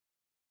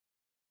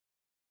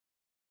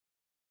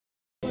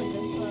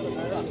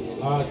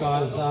Alright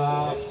guys,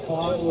 5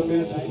 more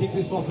minutes, we'll kick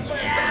this off. Oh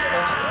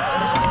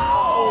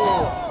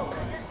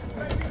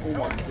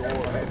my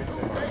god.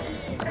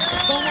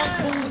 Someone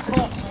pull the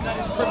cops, that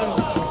is criminal.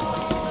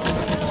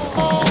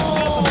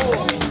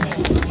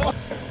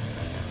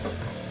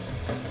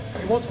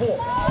 He wants more.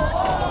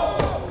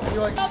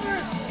 You're like,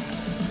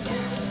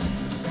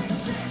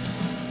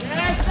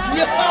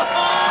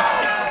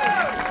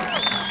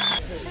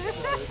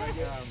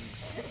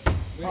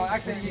 Oh,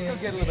 actually, you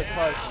could get a little bit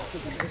close.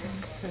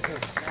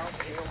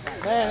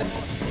 man.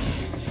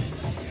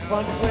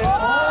 Front slip. Oh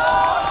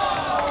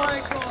my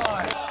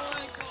god.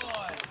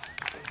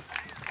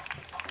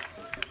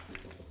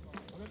 I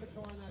remember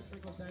trying that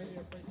trick on Daily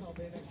or freestyle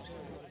BMX it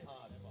was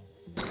hard.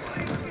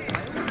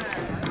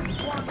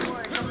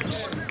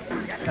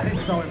 That is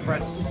so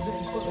impressive.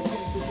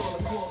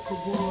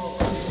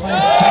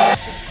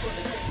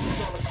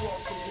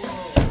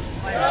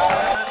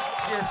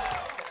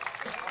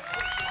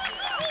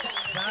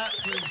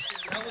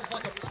 That was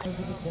like a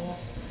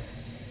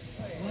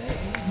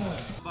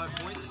Both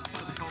points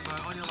for the combo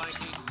on your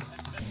Lanky.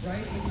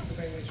 straight into the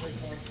BMX 3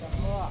 points.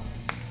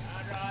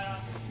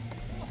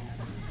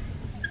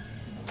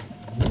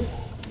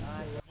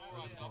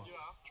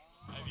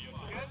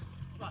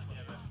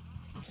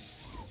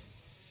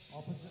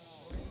 Opposite.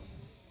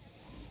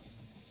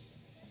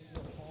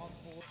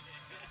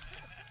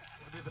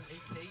 A bit of an ET.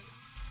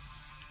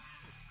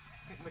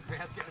 The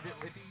crowd's getting a bit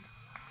lippy.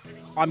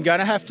 I'm going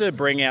to have to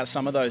bring out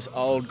some of those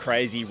old,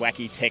 crazy,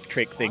 wacky tech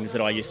trick things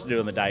that I used to do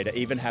on the day to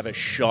even have a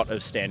shot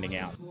of standing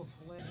out.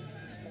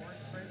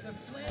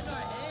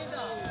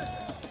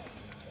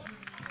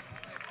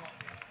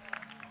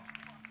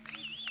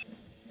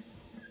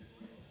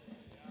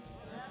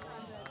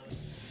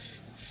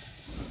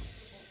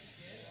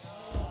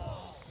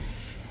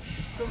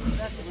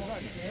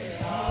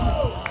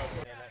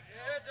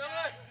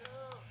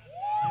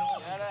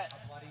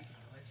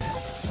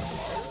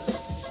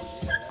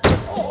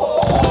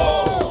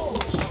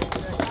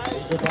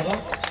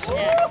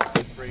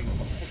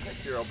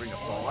 I'll bring a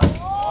 5.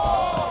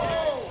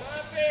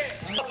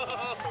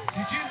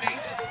 Did you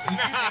need to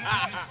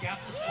just gap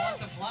the squat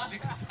to flat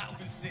because that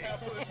was sick?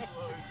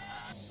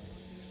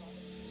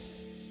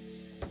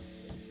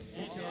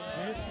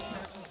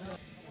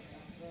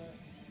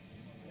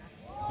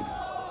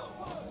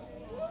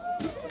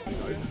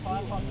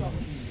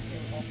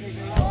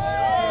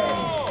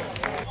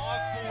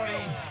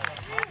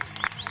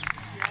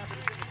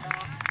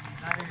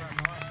 That is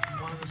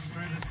one of the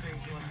smoothest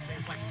things you'll ever see.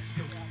 It's like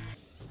silk.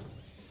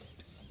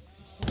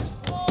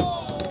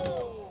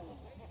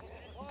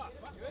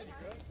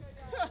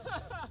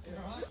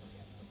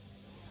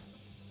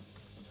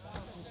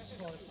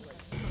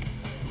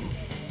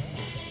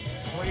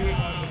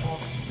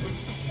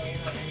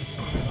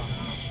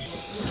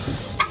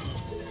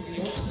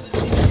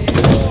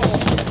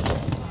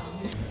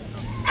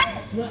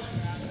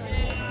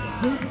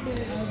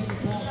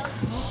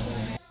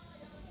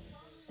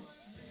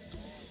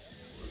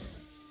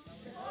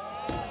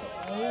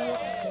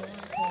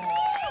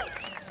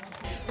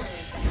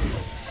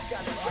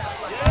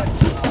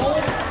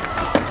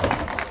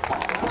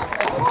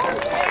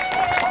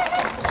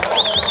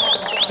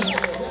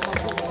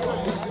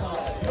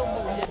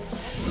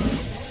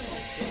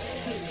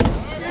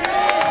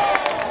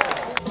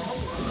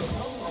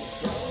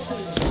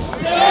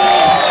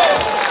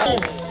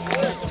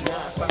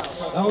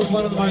 That was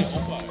one of the most...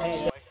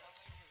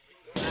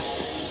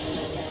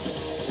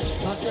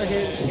 Tuck your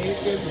head,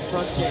 hands in the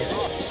front jab.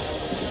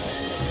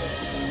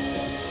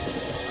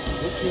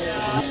 Good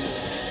jab.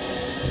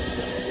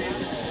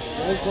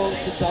 Goes long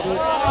to double.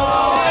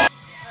 Yeah,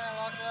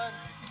 Lachlan.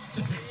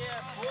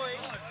 Yeah, boy.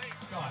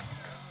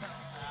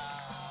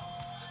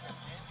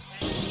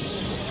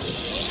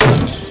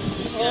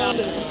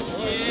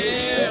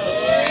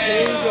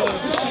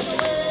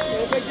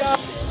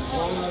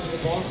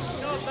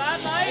 Not bad,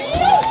 mate.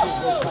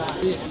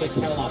 Here's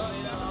Mackellar.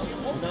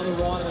 Another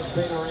rider that's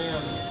been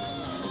around.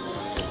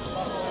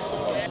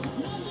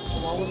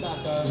 Rolling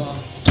back over.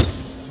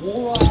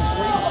 Wall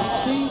right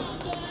 360.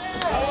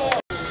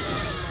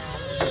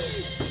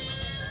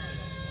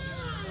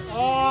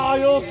 Oh,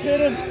 you're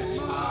kidding.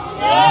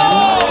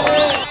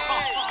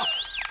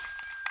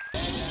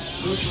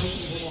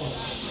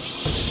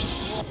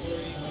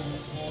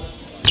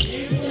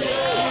 You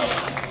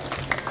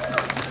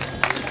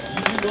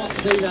do not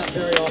see that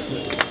very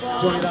often.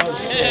 Jonny, that was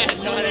sick.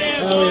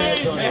 Oh yeah,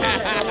 Jonny.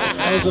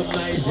 That was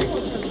amazing.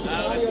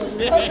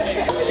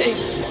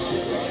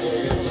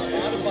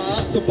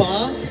 Bar to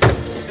bar.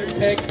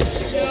 Peg. X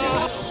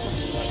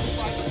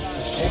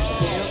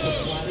down to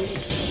Flatty.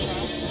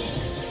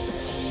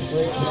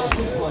 The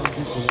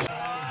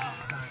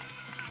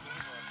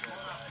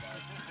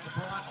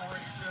bright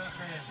orange shirt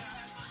man.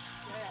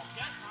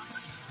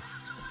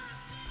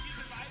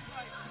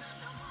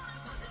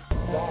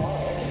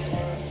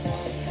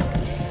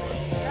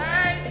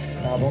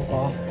 Double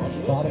off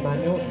by the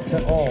manual to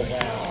oh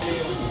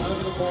wow.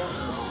 Over the box.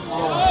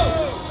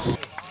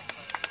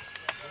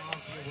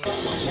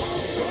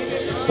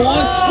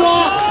 Fine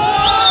strike!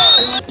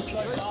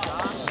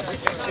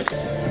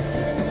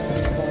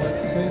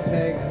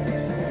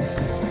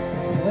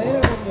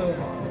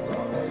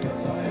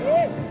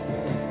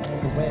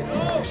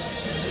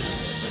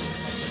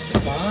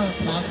 bar,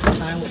 target,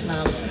 tail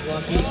snap,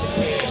 lucky.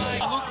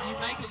 Look, you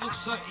make it look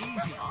so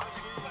easy.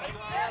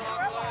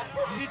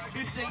 You did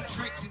 15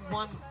 tricks in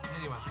one.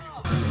 Anyway.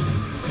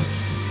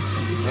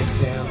 Next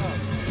down.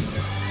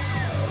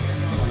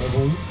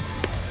 Level.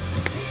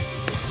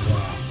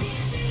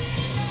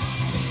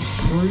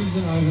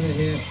 Cruising over the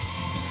hip.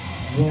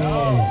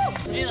 Whoa.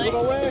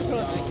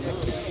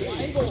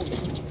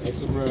 Make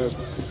some room.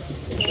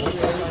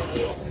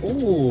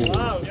 Ooh.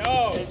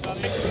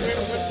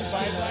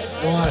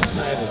 Nice,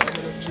 David.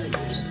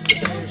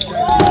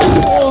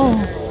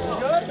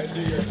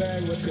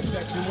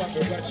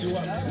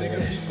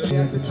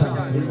 At the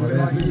time,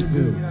 whatever you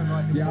do,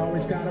 you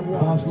always gotta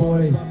watch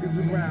boy.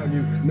 Around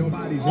you.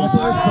 Nobody's on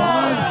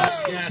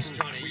Yes,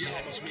 Johnny. We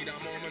almost meet our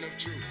moment of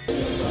truth.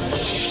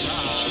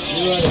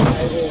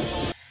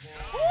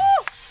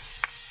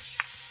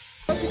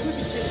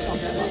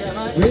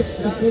 Whip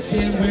to foot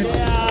in, whip.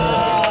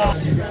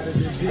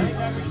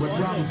 When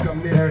problems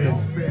come near, there it is.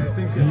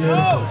 Things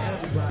get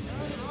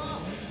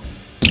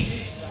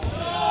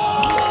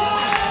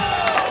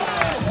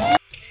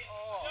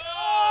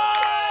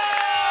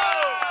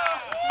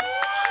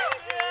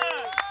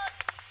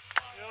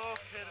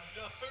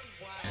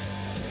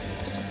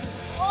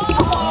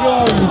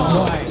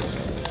No way.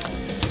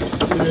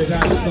 Dude,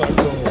 that's so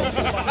cool.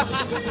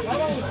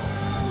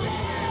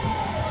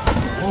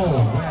 Oh,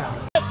 wow.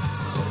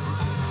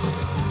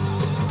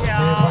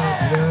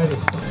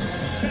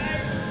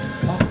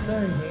 Top no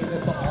hander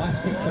to ice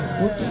pick to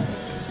foot.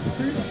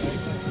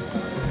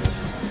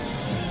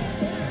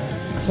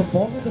 To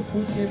bottom the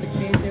foot end, the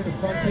can down the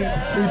front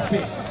end, too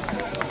thick.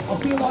 I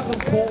feel like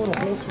I'm calling a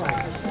horse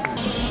race.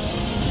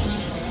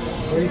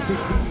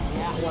 360.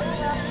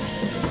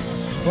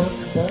 Front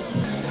bump.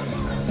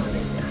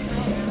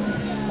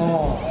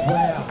 Oh,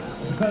 wow.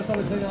 It's the first time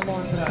I've seen that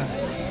line today.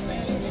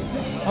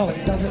 Oh, and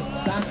he does it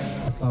back.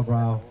 What's up,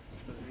 bro?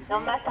 No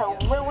matter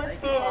where we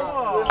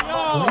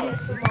stand,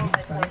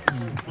 Thank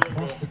you.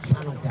 Across the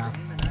channel gap.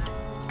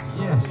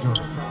 Yes, John.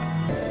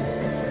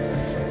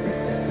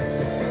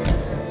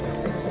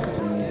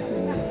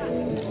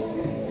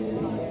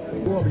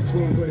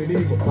 between good and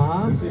evil.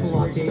 Bob, The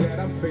situation that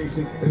I'm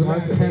facing is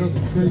Open not pedals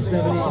at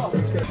 270.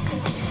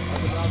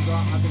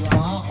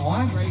 Bar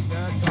ice.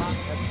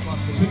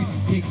 So you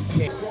can pick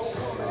it.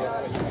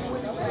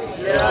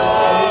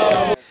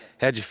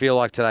 How'd you feel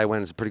like today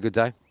when it's a pretty good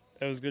day?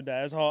 It was a good day.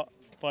 It was hot,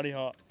 bloody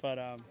hot, but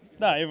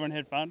no, everyone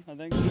had fun, I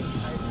think.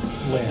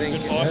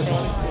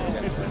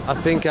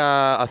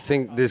 I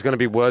think there's going to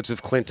be words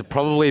with Clint to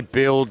probably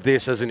build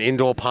this as an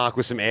indoor park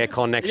with some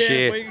aircon next Yeah,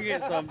 year. we can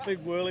get some big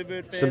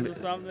whirlybird fans or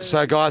something.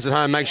 So guys at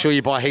home, make sure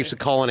you buy heaps of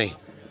Colony.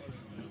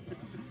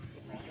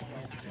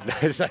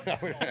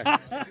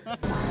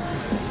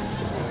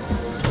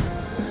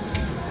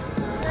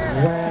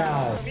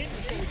 Wow.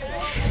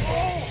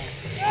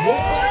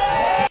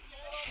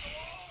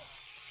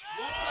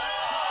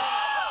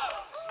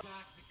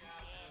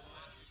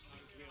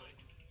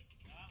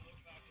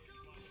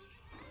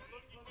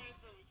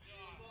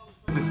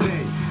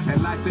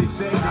 And like they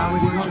say,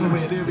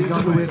 You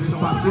got the win. It's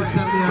like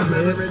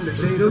 270 over here.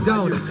 Still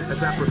going.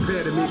 As I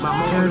prepare to meet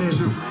my There it moment of is.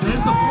 truth.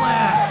 There's the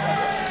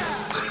flag.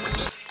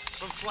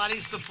 From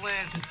floodies to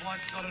flans, it's one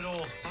shot at all.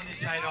 On your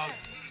J-Dog.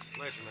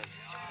 Legend, man.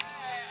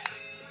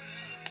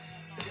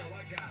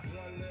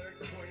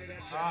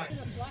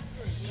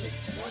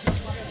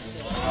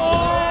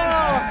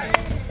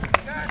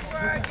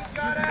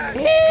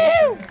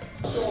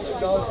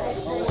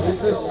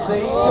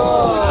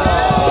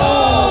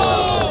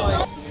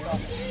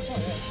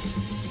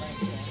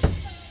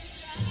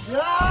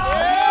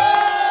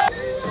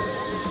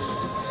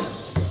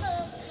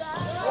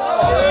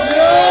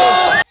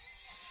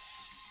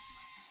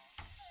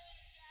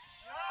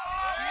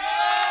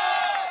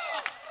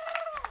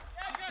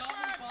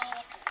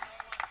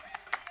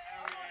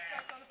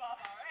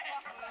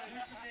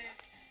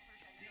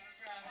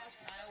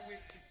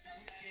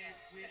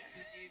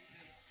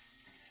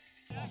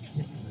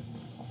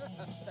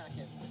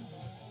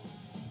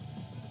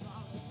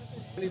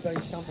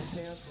 Anybody's come from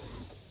town.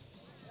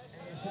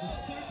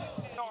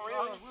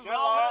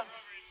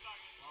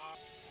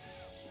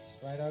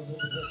 Straight over the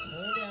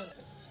turn down.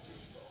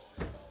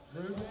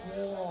 Move it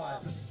real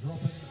wide. Drop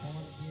it on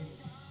again.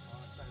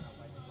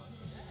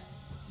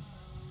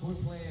 Foot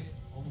plant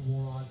on the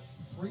wall ride.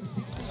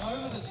 360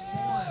 over the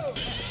spine.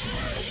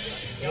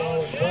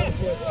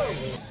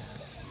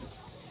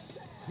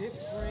 Dip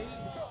 3.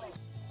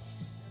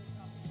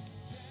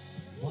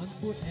 1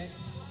 foot X.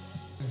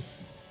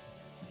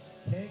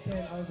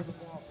 Can over the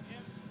block.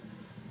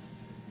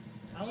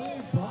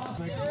 Hello, boss.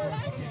 Makes it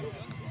first again.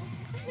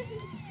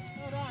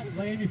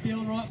 Liam, you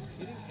feeling right?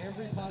 Hitting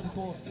every part of the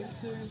course.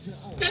 Into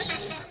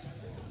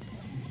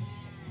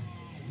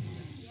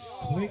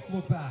quick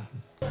look back.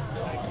 Foot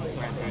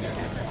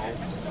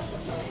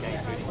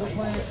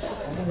plant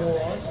on the wall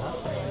ride.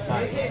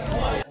 Staircase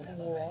tire on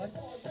the wall ride.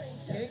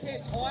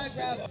 Staircase tire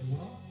grab.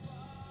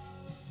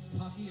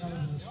 Tucky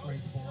over the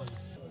straight spine.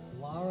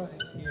 Lara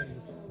and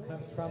Eaton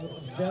have travelled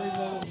a very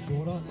long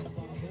shorter. Next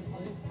time again,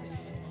 please.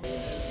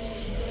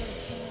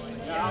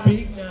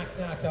 Big knock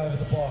over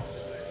the box.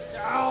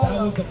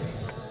 That was a...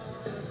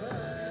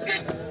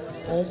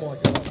 Oh my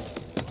god.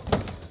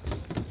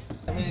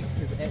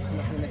 Amazing.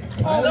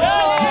 Well done.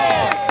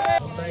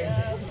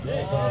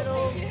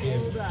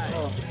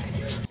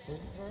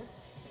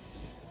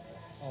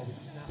 Oh, we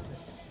snapped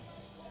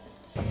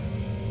it.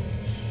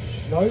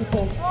 Nose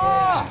bomb.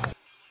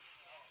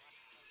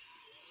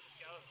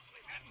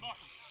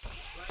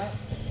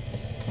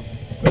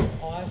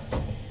 Ice.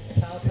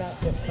 Tail tap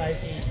to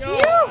Fakey.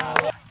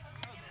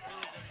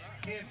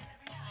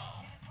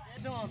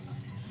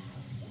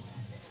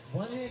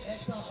 One hand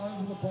X up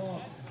over the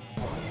box.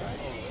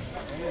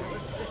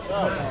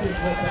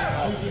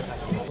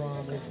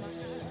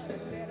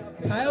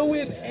 Tail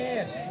whip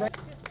air. Alright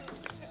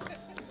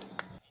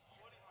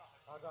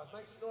guys,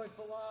 make some noise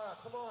for Lara.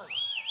 Come on.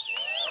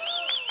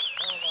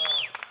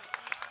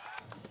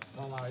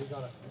 Oh Lara, you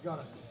got it. You got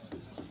it.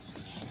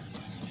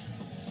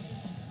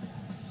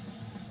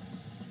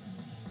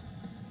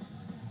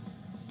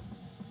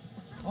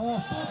 Oh,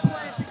 full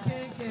plant to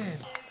Can.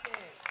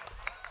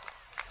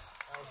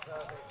 That was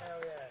perfect.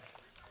 Hell yeah.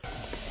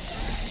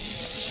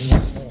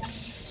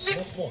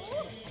 Once more.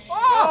 Oh!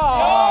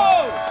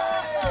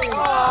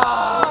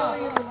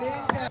 In the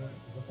man cap.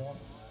 The box.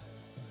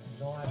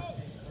 Nice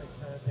big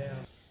turn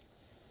down.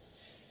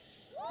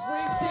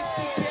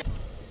 360.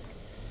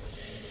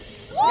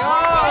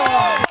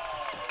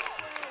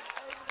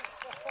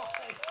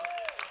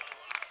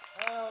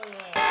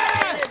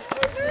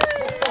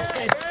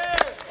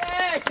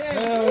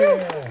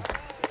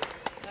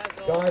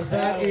 Guys,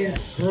 that is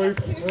Group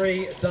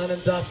 3 done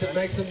and dusted.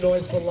 Make some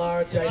noise for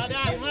Lara, Jason,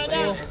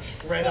 and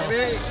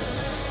Shredder.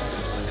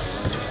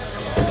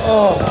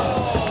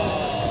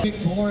 Oh!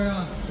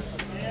 Victoria.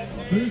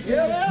 Who's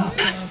going to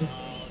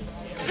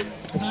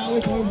Powell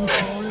over the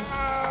phone.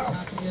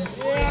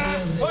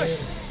 Push!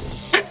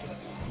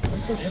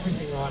 Push on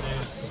everything right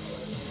now.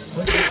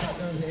 Push it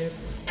over the head.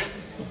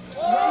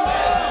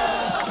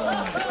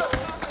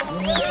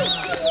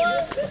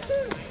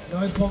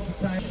 Nose box to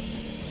take.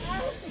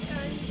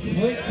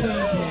 Quick turn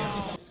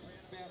down.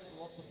 Bouncing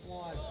lots of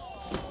flies.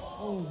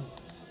 Oh,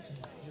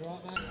 you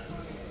right, mate?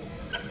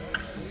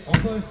 I'll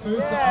go food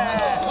for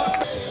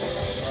ice.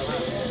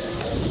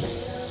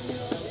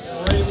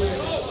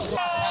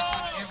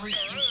 Catching every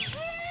inch.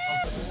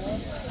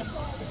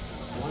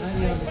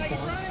 180 on the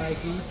front,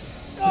 Fakey.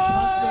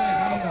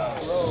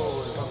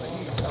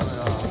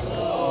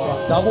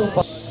 Double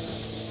bar.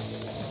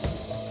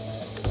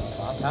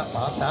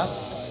 Bar tap.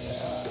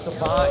 It's a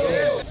bar in.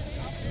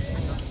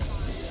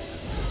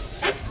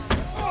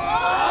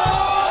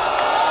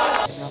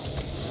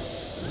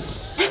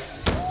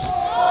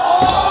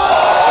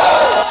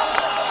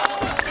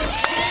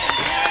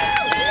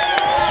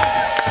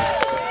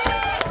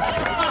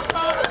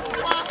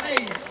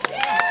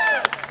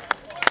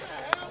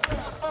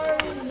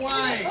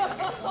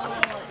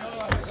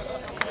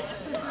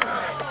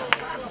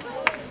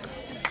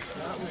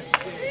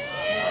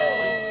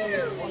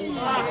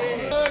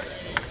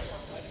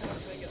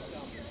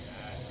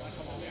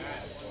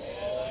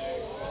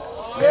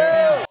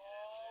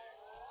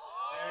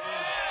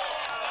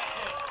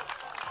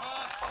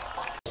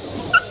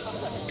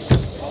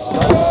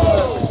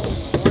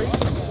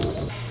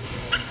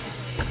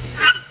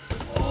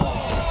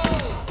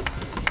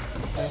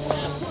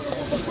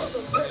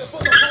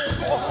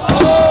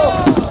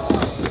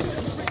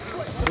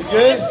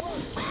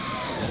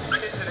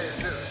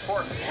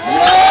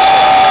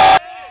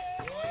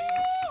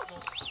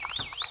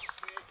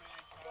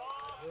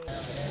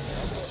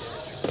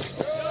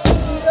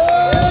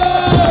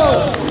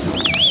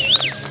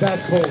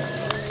 That's cool.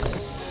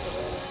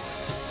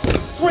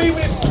 Free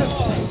whip to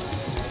God.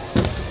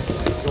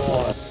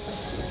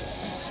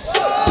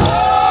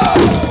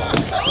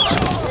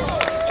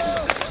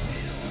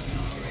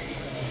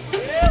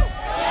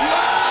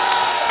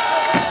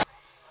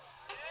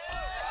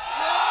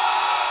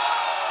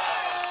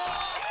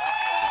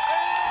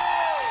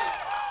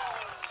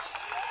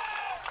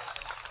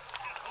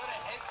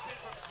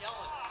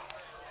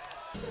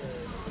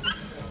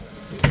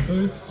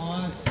 Booth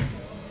ice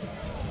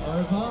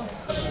over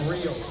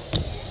real.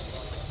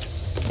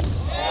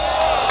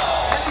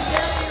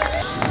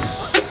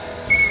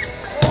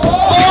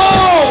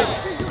 Oh!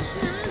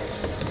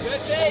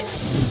 Good beat.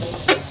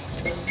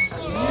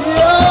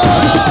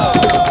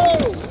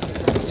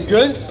 You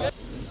good?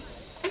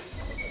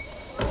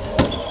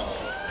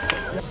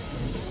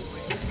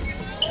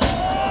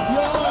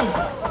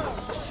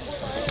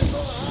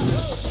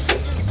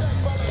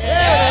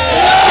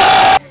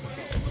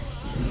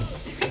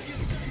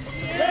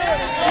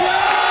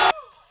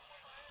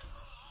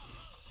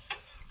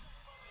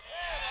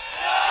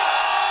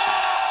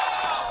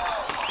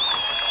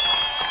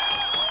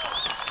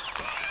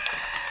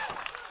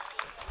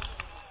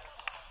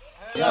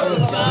 That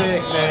was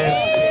sick, man.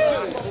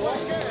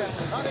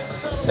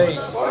 Hey.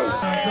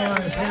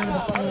 Guys, round of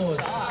applause.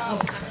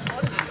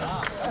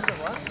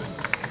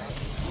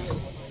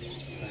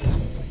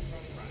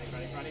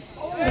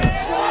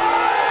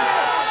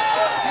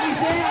 And he's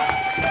out.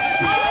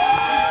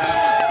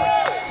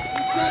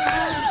 He's got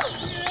it.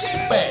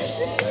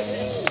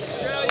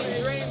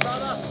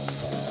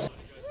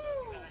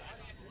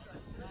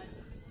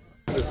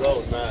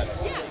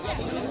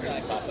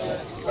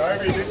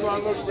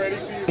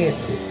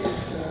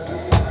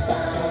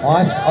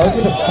 Nice,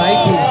 over to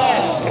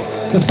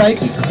Fakey. To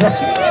Fakey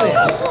cracks it.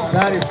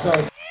 That is so...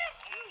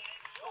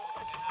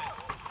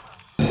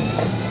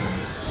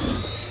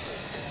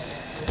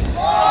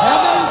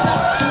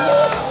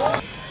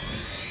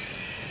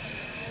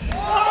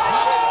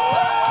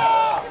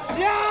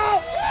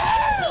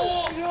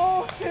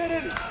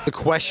 The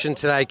question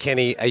today,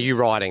 Kenny, are you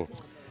riding?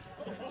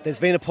 There's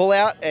been a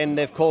pull-out and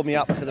they've called me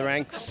up to the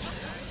ranks,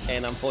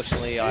 and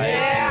unfortunately I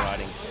am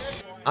riding.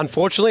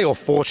 Unfortunately or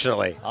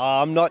fortunately?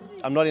 I'm not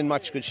in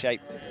much good shape,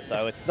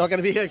 so it's not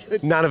going to be a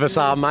good... None of us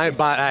are, mate,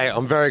 but hey,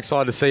 I'm very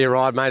excited to see you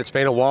ride, mate. It's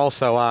been a while,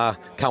 so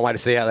can't wait to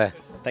see you out there.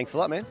 Thanks a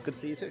lot, man. Good to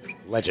see you too.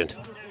 Legend.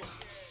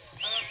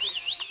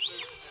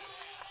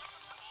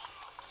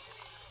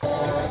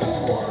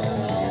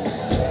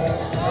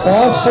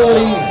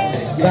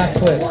 .540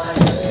 backflip.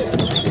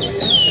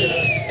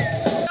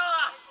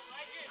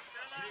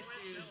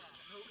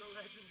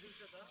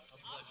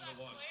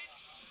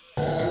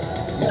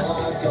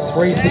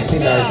 360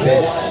 nose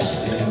bend.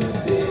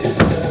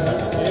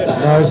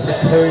 Nose to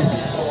 2.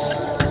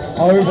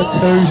 Over 2.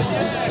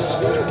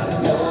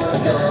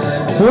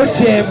 Foot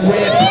jam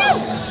whip.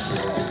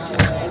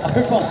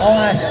 Over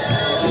ice.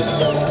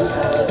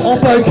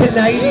 Oppo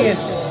Canadian.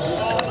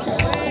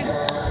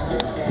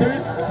 2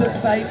 to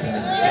Fakey.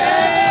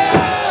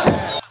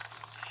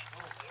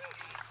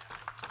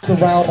 The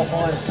rail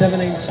behind.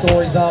 17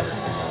 stories up.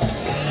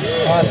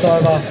 Ice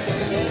over.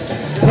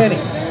 Kenny.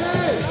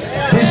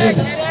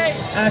 Busy.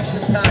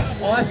 Action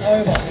pack, ice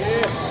over.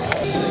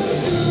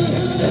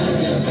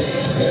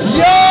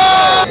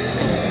 Yeah!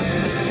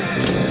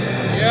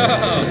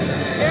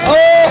 Yeah!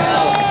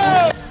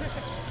 Oh!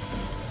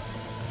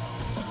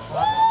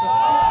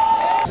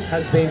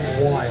 Has been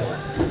wild.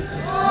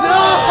 No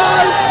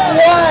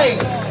way!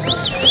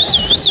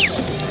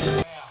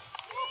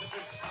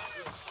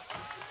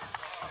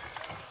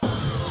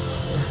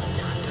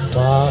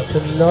 Far to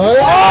no.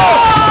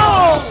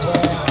 Oh!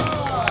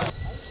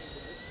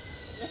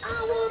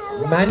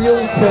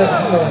 Manual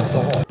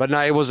to... But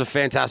no, it was a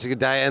fantastic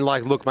day. And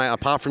like, look, mate,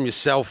 apart from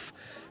yourself,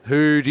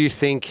 who do you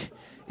think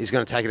is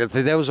going to take it? If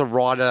there was a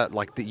rider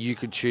like that you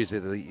could choose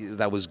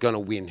that was going to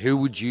win, who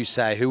would you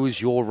say? Who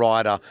was your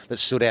rider that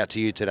stood out to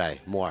you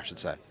today? More, I should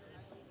say.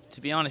 To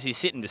be honest, he's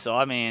sitting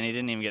beside me and he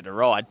didn't even get to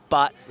ride.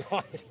 But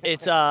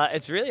it's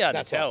really hard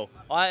to tell.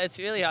 It's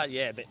really hard.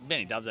 Yeah, but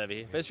Benny Dub's over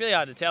here. But it's really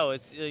hard to tell.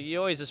 You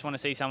always just want to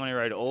see someone who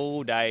rode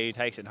all day who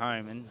takes it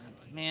home. And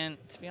man,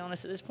 to be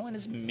honest, at this point,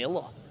 it's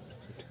Millar.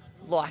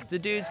 Like, the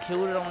dude's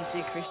killed it. I want to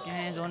see Chris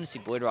James. I want to see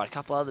Boyd ride a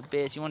couple other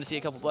bits. You want to see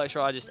a couple of blokes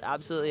ride just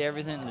absolutely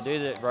everything. The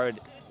dude that rode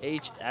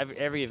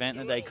every event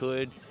that they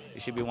could,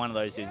 it should be one of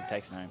those dudes that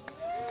takes it home.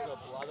 He's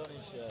got blood on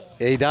his shirt.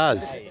 He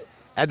does.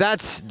 And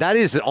that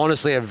is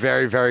honestly a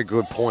very, very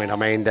good point. I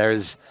mean,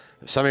 there's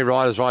so many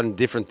riders riding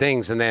different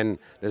things, and then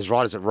there's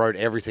riders that rode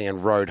everything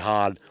and rode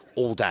hard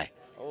all day.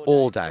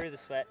 All day. Through the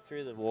sweat,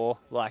 through the war,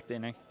 like, you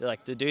know,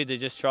 like the dude that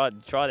just try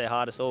their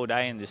hardest all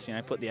day and just, you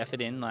know, put the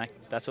effort in. Like,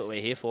 that's what we're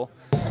here for.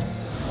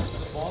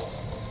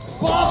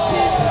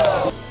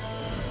 Basket!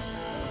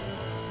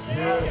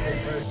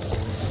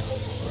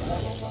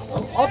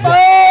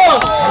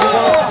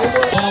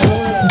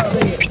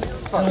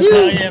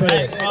 Yeah,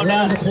 mate. Well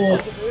done.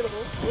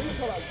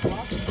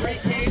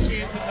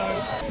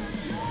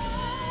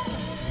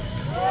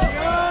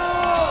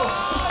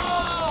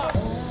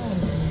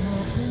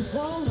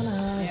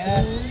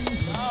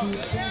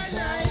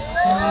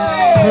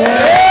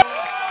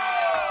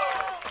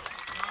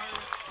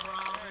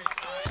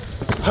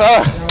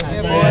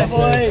 Yeah,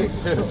 boy.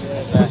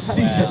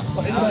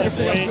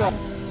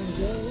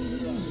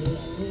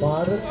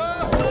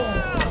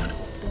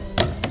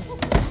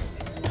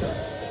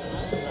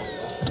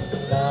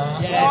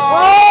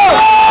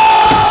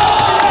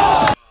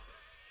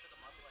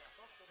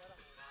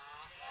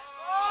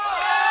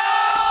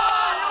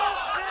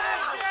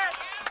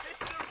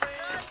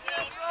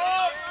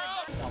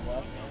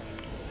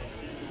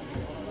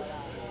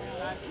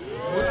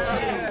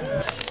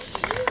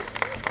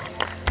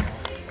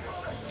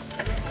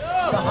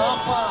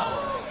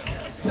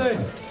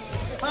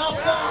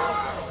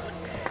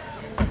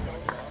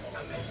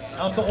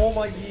 After all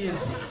my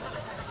years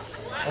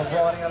of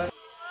riding on it.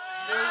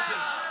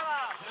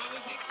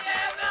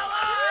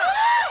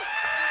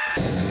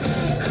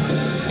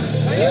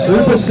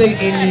 Super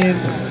seat Indian,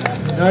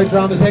 no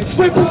dramas there,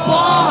 triple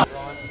bar!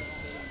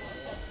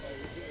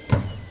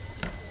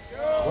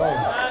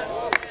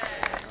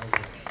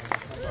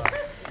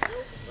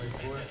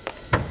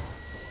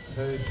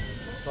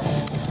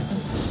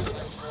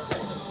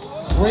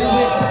 Three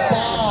whip to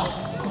bar.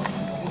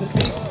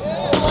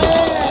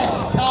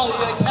 Karl, you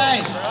okay?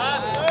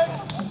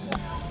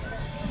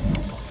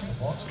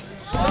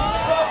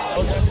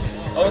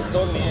 I was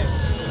talking to you.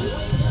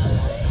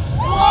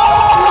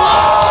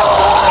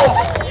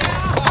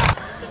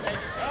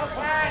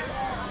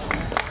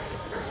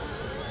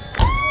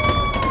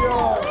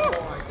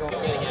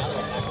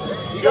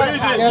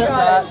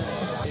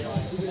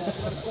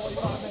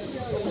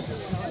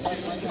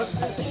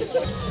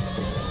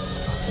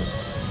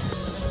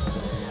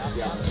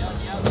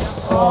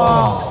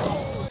 Oh.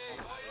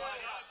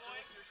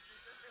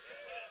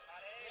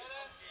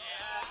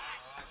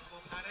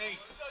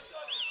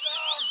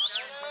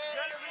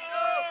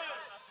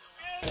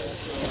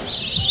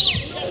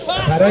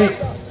 Paddy.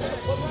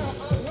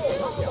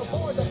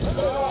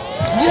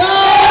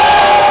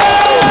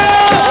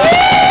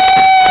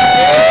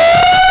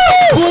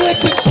 Put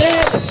it to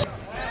bed.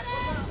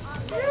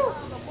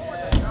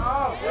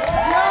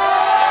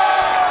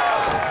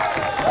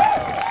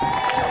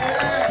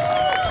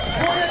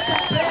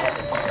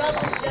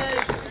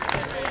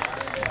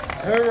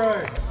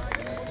 Hooray.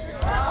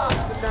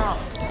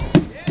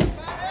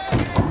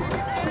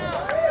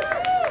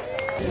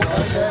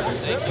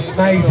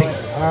 Amazing.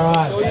 All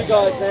right. All you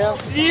guys now.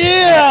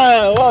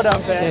 Yeah! Well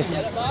done,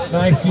 fam.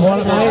 Mate, you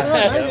want it,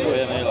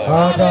 mate? All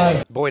right,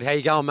 guys. Boyd, how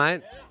you going,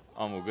 mate?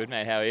 I'm all good,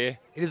 mate. How are you?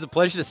 It is a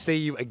pleasure to see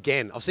you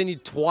again. I've seen you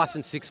twice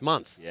in 6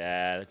 months.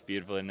 Yeah, that's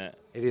beautiful, isn't it?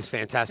 It is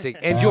fantastic.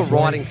 And you're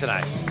riding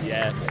today.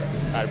 Yes. I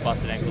had a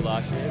busted ankle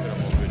last year, but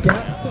I'm all good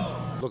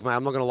now. Look, mate,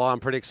 I'm not going to lie. I'm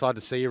pretty excited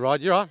to see you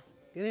ride. You're right.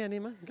 Get out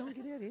here, mate. Go on,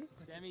 get out here.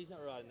 Sammy's not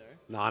riding though.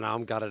 No,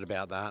 I'm gutted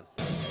about that.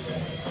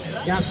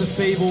 Gap to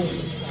Feeble.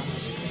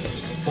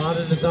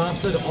 Martin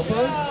disaster to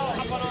Oppo.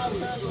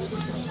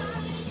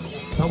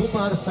 Double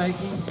bar to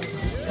Faking.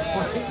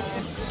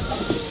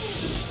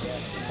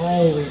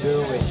 Holy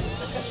dooly.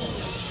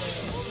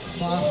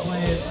 Fast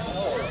plan.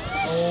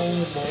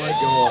 Oh my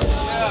god.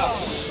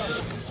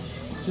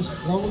 Just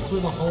flowing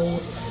through the whole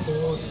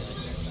course.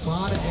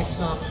 Bar to X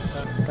up.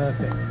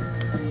 Perfect.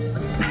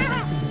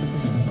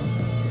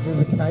 There's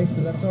a case,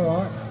 but that's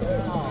alright.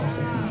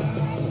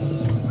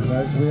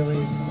 Those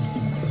wheelie.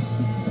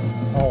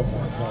 Oh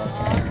my god.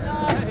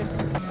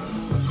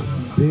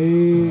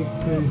 Big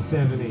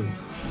 270.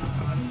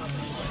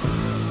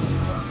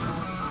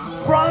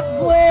 Front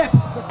flip!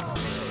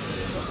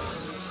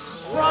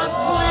 Front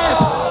flip!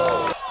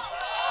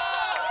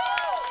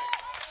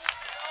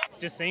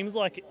 Just seems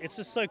like it's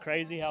just so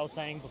crazy how I was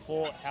saying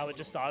before how it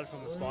just started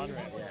from the spine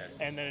ramp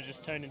and then it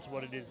just turned into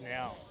what it is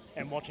now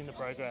and watching the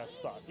progress.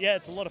 But yeah,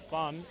 it's a lot of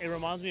fun. It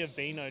reminds me of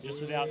Beano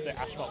just without the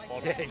asphalt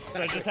bottom. Yeah, exactly.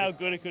 So just how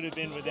good it could have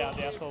been without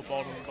the asphalt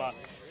bottom, but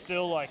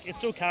still like it's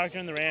still character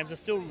in the ramps.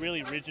 It's still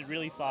really rigid,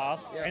 really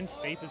fast and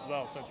steep as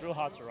well. So it's real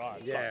hard to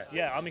ride. Yeah. But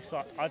yeah, I'm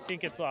excited. I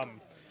think it's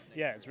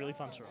yeah, it's really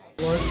fun to ride.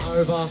 Float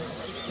over.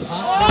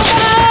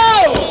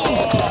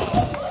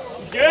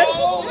 Good?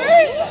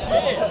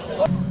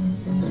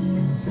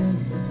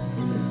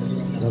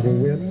 Another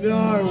win.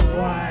 No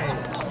way.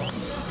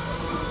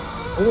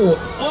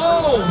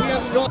 Oh, we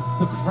have not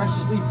the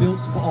freshly built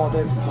spot. Oh,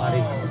 there's a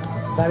flatty.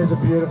 That is a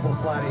beautiful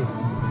flatty.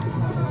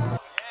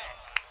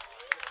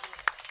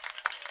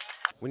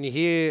 When you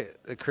hear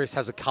that Chris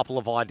has a couple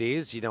of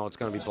ideas, you know it's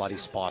going to be bloody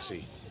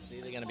spicy. It's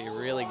either going to be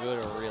really good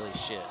or really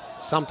shit.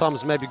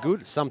 Sometimes it may be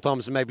good,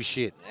 sometimes it may be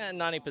shit. Yeah,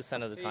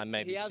 90% of the time,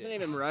 maybe. He hasn't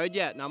even rode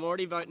yet, and I'm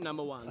already voting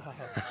 #1.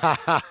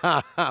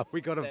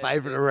 We got a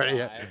favourite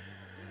already.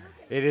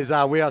 It is.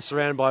 We are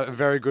surrounded by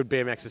very good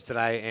BMXers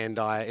today, and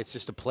it's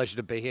just a pleasure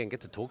to be here and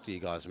get to talk to you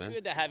guys, man.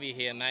 Good to have you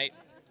here, mate.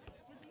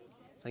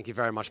 Thank you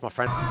very much, my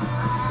friend. Oh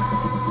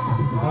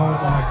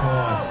my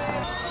god.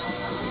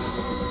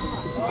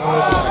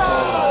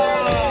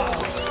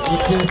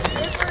 It just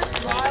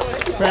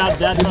Proud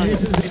dad. the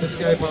misses in the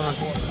skate park.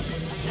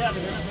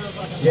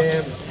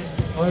 Jam.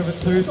 Over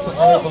tooth to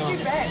over.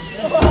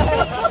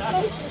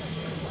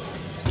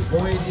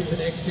 Boyd is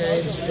an X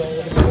Games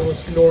gold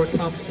medalist, Lara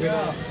Cup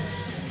winner.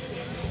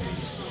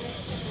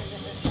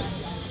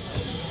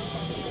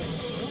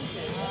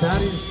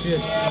 That is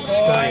just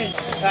insane.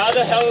 How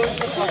the hell is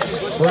the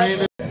fucking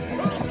Brandon.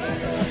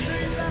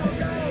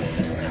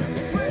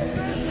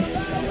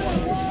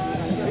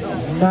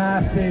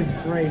 Massive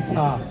 3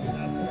 tuck.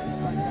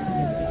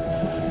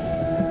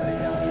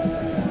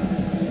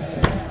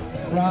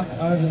 Truck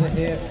over the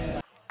hip.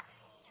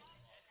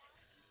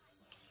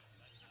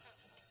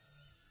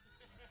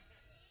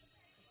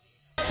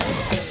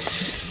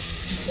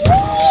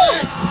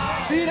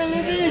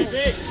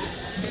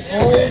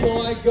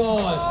 Oh my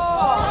god.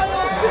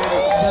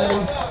 That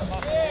is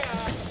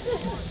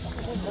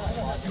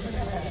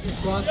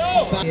front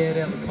back air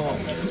down the top.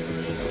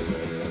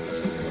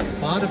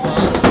 Bar to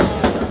bar.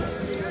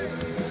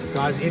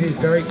 Guys, it is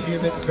very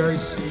humid, very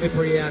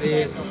slippery out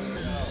here.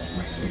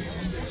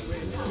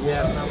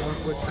 Yes, that 1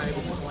 foot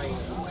table clean.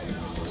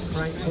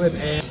 Crank flip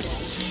and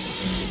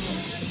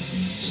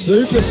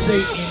super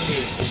seat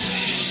Indy.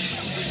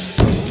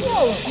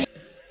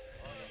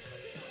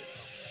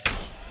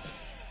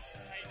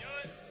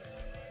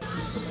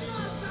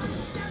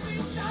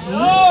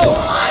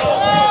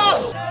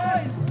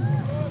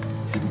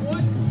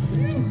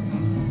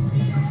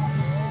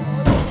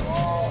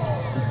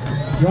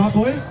 You right,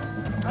 boy?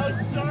 I was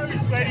so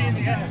sweaty in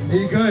the air. Are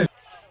you good?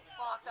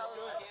 Fuck, that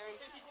was scary.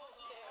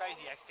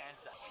 Crazy X Games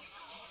stuff.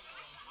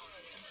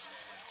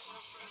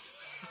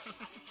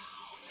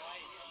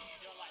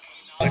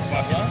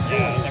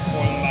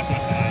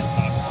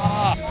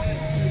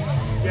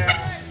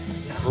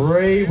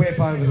 Re-whip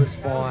over the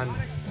spine.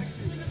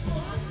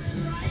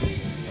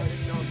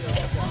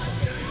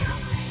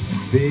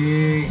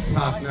 Big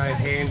tough note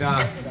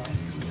hander.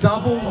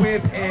 Double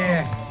whip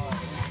air.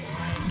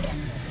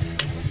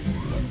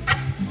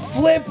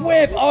 Flip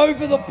whip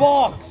over the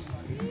box.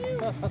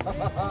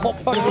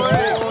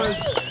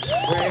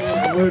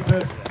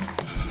 Loupos.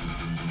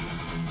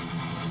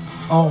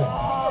 Oh.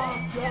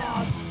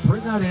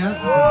 Bring that out.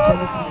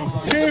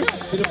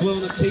 Bit of blue on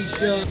the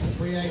t-shirt.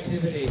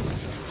 Creativity.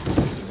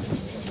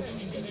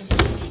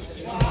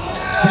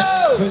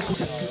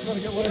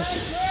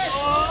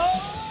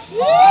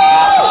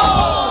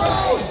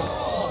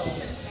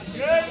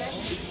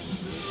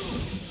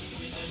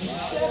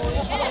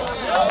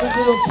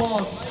 Into the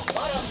box.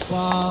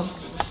 Bar.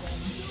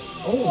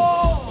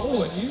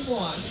 Oh, a new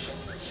one.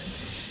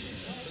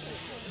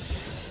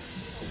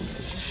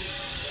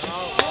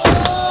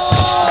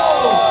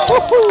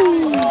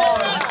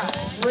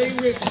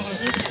 Re-whip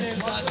Superman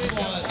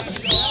backslide.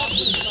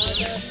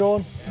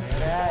 Sean.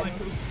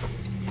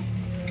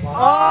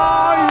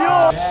 Are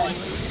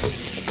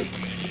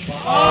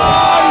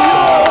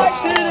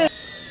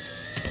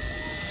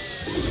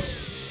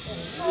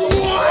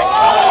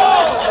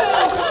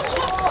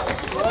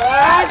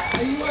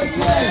you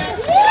okay?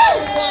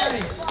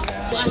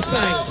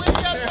 Mustang.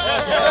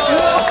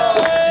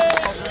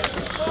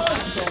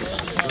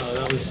 Oh,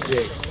 that was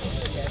sick.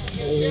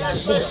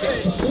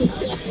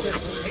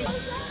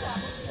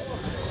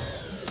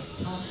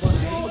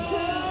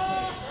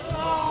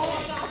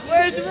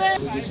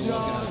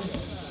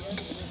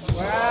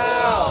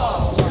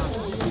 Wow.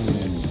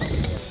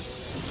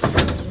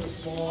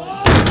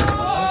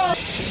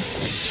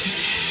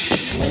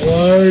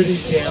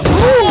 Loading down.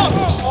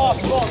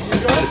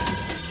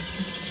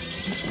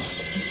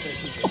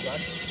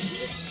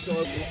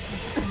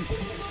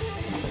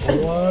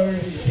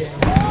 Loading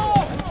down.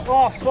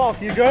 Oh, fuck,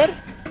 you good?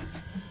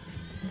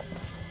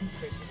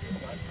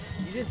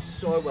 You did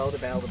so well to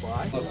bail the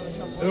bike.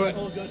 Let's do it.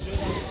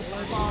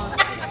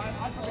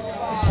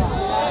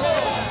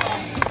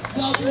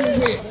 Double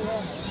whip.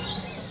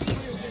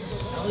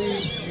 Ellie,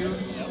 here.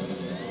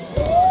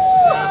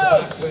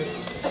 Backflip.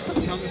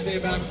 Come to see a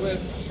backflip.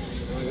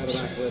 I got a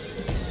backflip.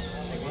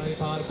 One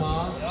bar to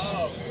bar.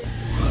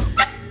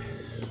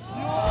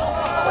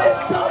 Whip,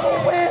 double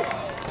whip.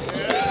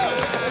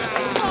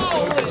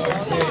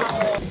 That's it.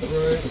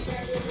 Through.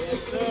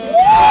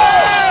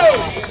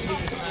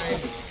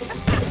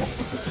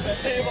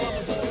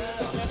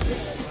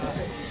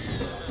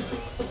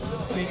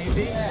 CDP.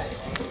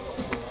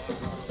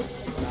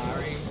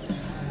 Sorry.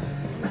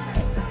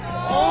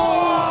 Oh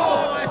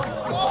my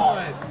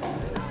God!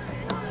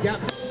 Yep.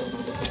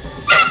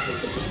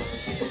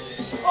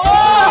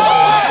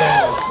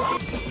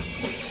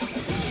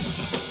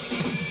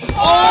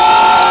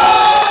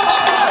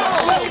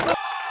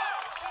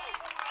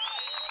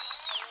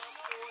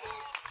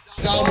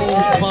 Double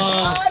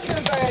bar.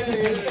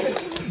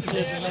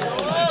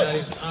 That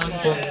is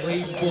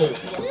unbelievable.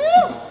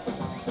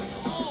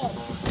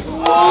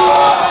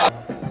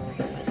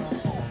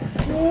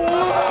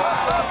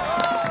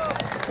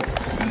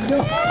 No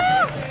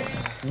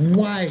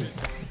way.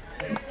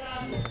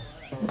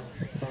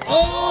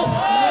 Oh!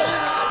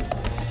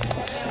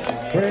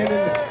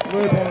 Brandon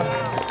Loupos,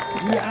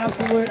 you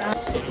absolute.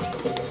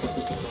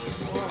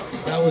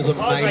 That was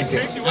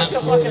amazing.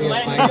 Absolutely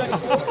amazing.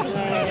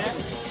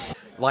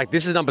 Like,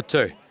 this is number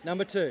 2.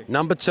 Number 2.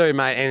 Number 2,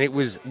 mate, and it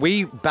was,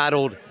 we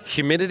battled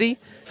humidity,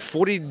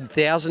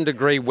 40,000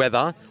 degree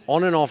weather,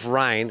 on and off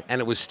rain,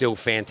 and it was still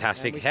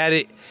fantastic. How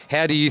do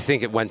you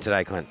think it went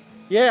today, Clint?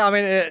 Yeah, I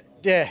mean,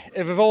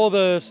 with all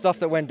the stuff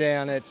that went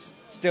down, it's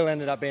still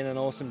ended up being an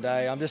awesome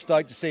day. I'm just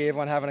stoked to see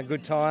everyone having a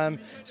good time,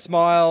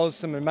 smiles,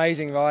 some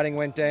amazing riding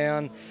went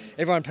down.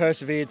 Everyone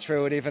persevered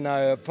through it, even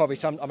though probably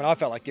I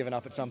felt like giving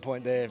up at some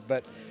point there,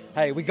 but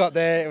hey, we got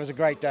there. It was a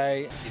great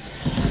day.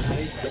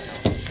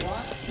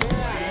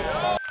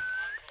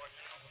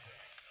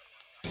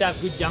 To have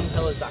good young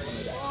fellas back on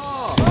the day.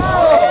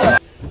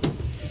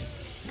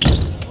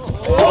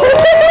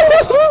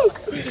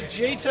 It's a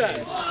G-turn.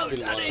 After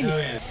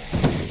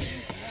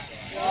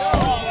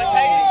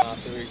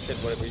we said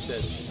whatever we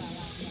said.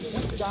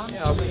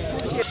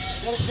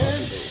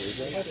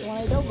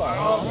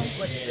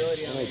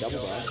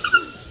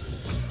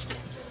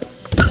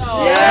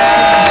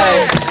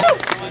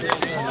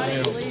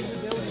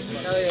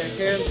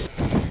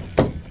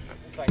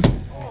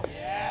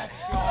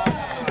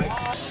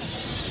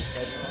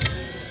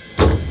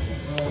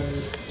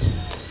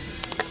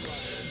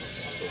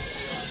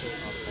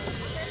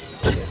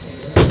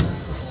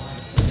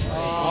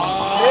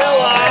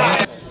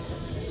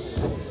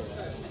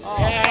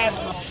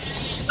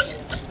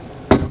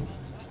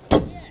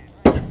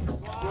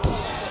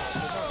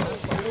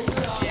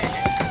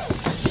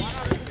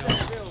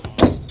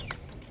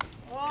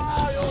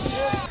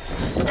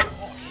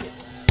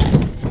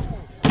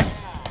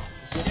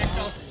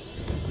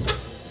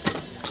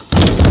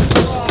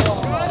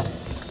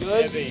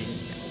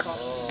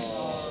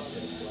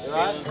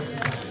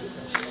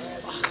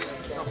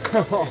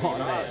 Oh,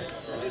 nice.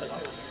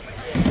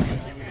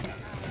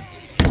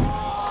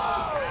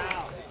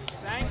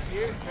 Thank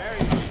you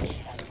very much.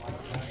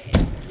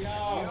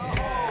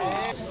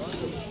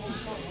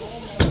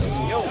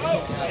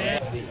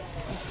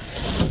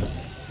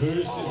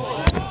 Boost.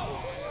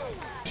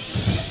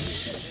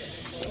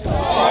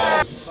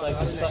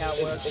 like, I don't know how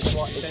it works. It's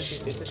like,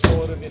 it's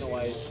sort of in a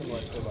way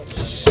similar to like,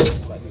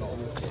 but not.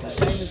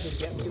 Same as the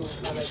jet fuel.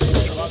 How they do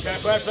it. Come on, go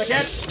for it,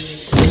 second.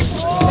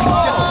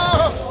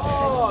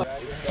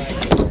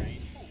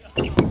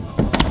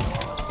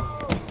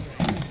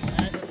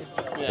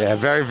 Yeah,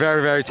 very,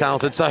 very, very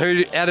talented. So,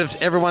 who out of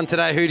everyone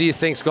today, who do you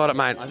think's got it,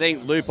 mate? I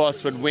think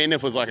Loupos would win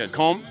if it was like a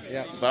comp.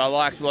 Yeah. But I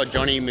liked what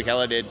Jonny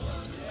Mackellar did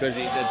because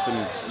he did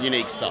some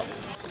unique stuff.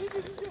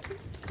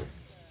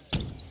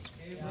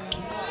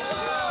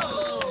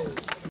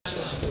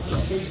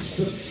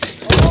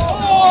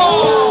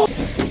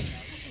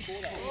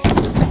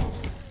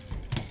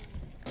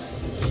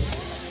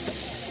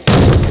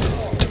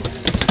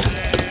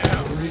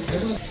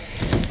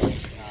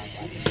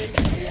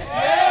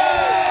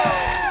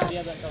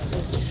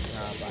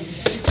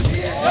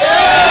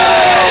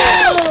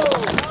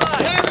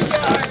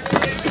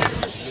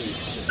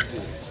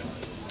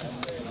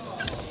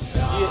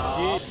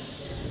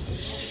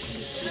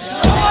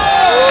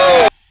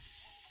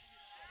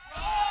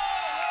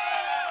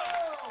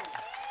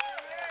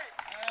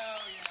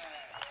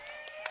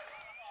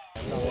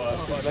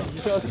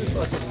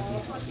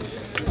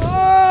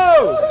 Oh!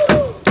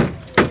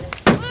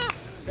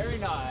 Very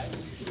nice.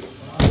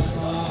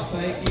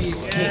 Thank you.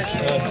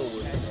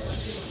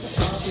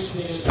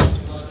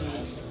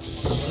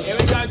 Here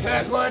we go,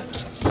 Kirkwood.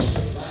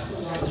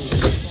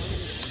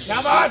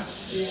 Come on!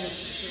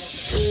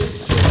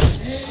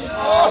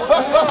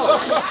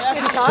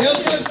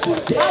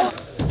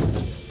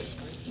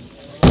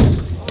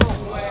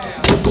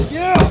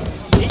 Yeah!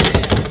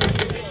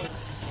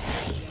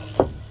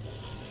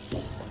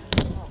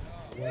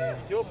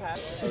 Your pass.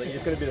 I think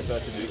he's going to be the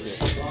first to do this.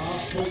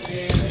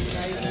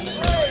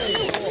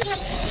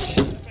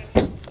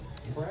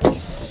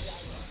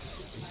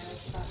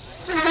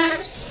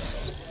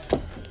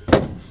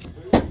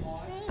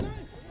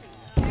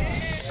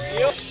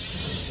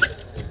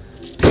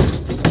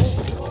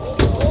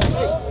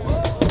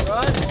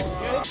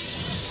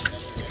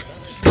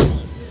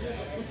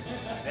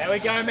 There we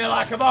go,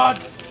 Millar. Come on.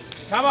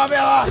 Come on,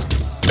 Millar.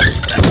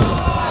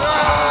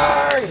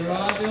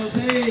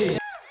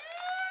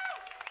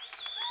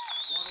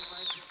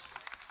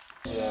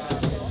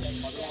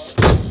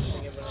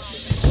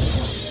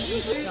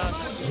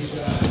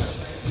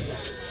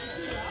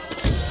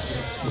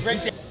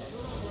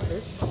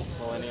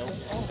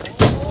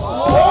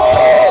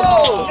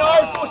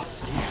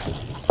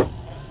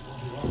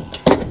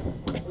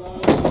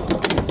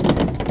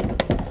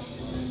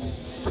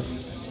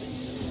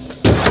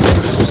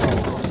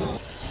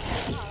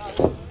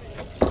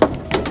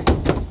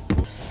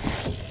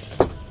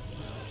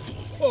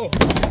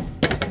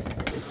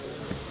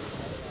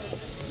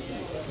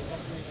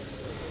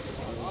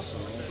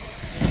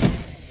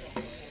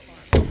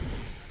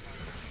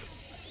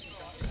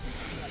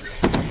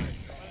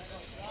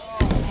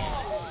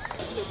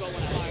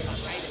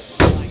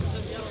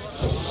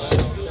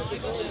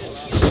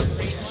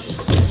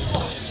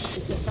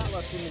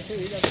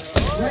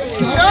 Right,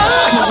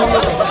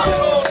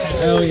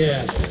 Hell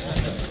yeah.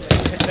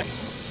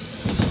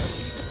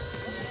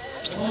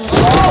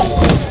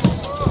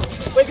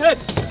 We're good.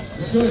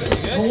 We're good.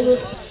 Hold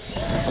it.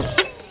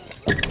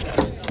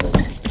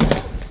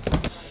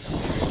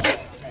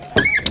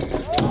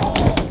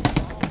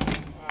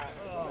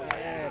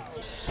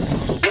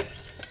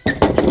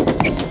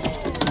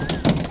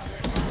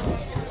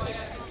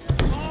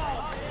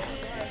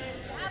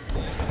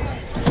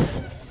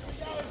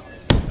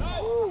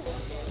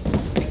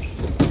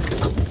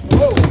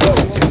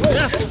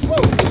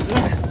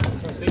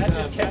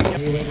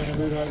 We're going to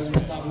move over the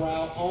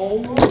sub-rail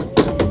home.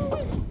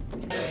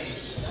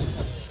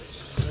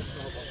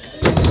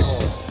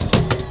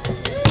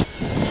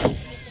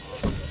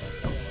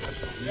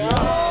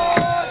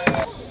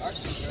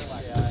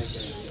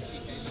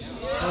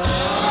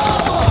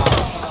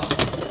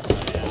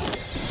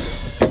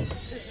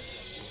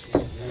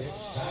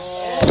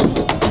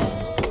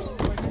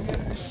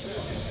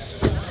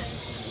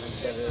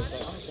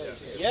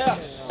 Yeah.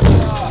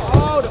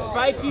 Oh, the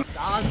fakey.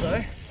 Stars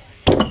though.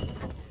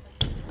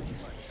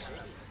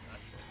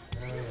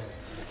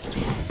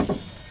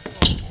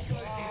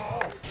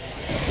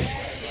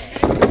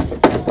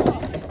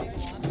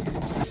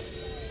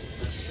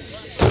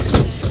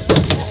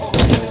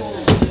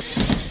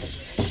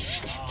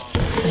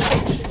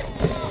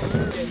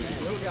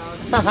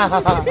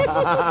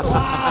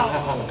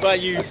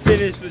 But you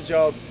finished the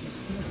job.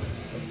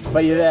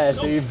 But you're there,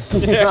 so you're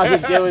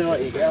fucking doing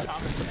what you got.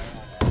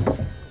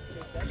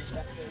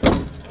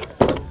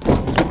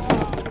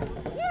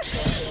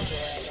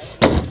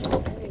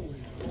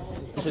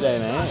 Today,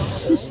 man.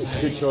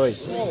 Good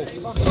choice.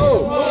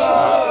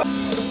 Oh.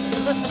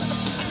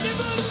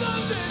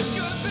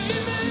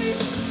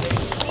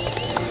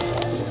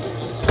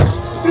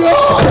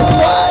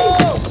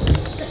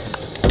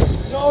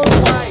 No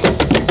way!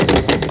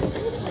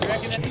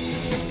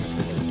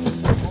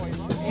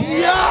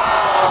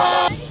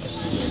 Yeah!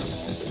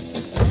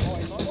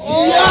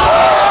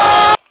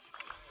 Yeah!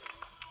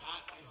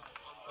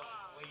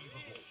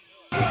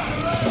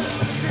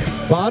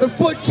 Bottom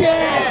foot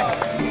jab!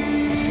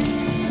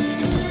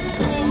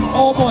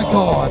 Oh my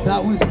God,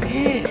 that was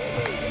it.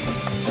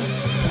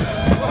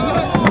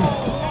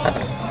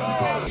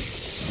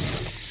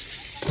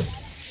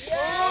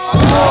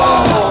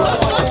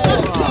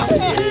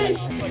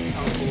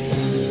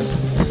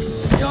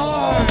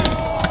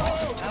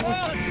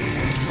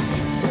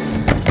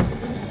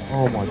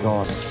 Oh my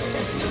God.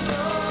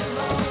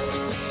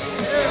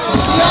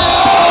 No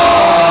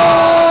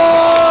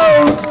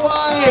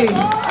way!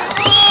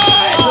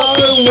 No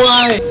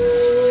way!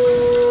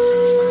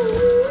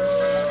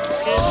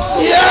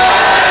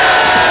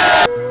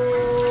 Yeah!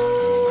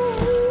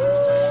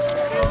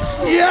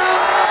 Yeah!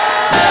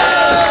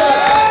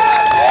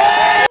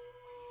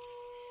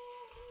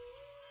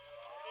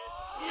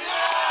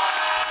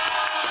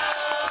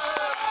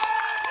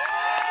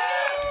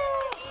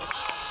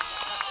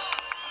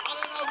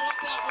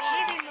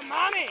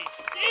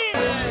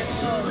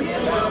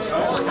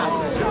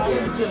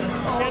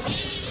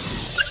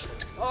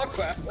 Oh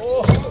crap.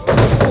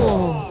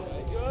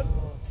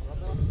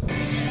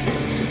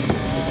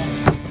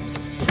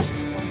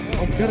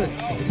 I've got a,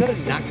 is that a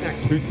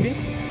knack-knack toothpick?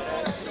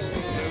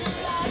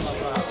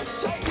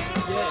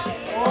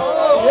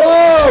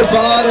 Whoa,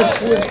 Brodie.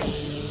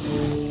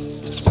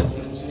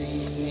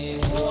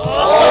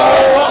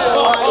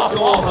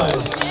 Oh my God.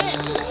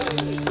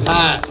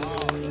 Pat.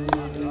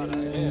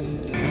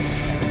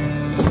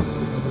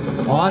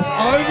 Ice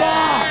over.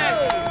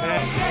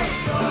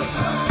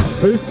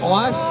 Foof,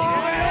 ice.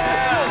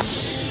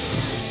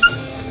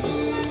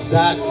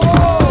 That.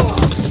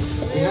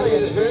 We had to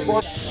get the first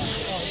one.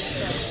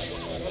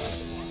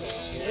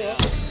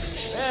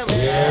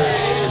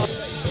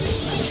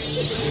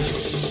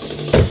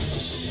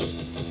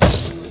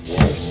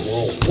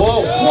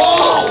 Whoa,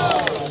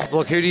 whoa!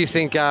 Look, who do you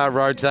think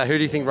rode today? Who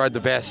do you think rode the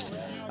best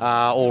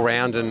all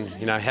round? And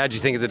you know, how do you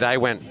think the day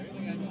went?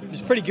 It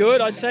was pretty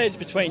good. I'd say it's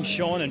between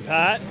Sean and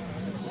Pat.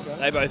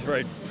 They both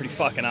rode pretty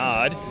fucking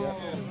hard.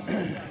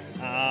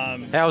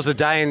 How was the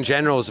day in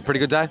general? Was it a pretty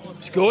good day? It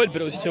was good,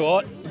 but it was too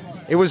hot.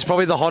 It was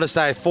probably the hottest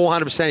day.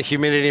 400%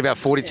 humidity, about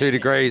 42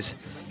 degrees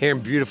here in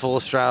beautiful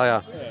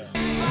Australia.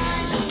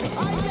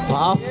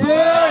 Buffett!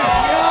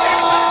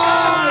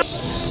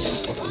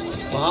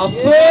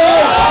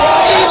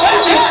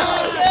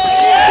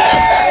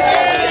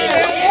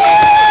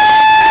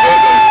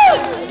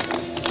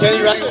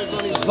 Kenny Raggett was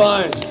on his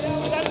phone.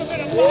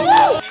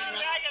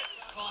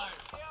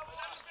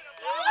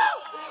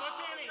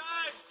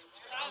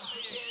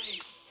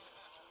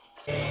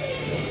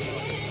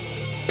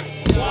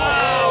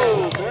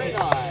 Wow, very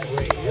nice.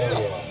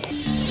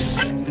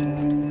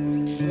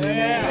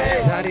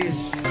 That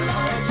is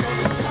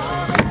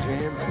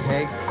jam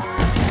pegs.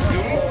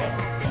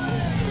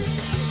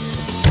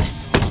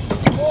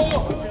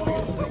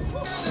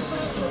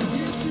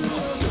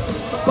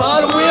 Bar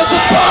the wheels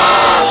apart!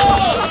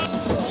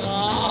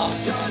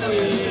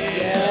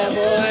 Yeah,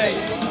 boy.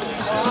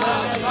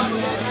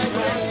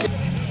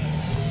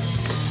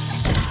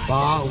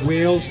 Bar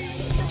wheels.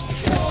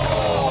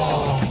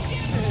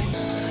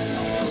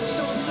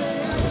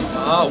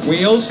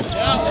 Wheels. No!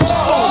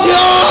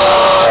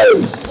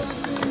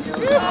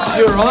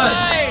 You're right.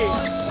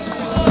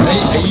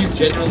 Are you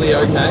generally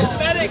okay?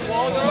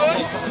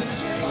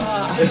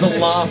 There's a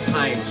laugh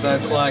pain, so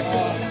it's like,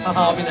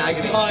 I'm in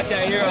agony.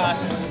 Okay, you're right.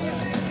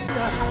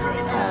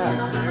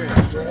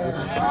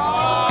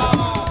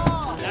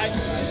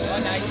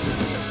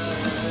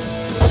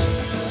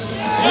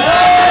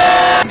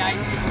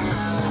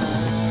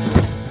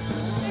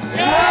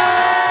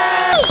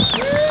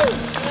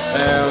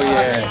 Hell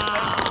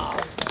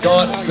yeah.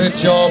 Got the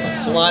job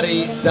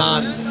bloody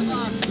done.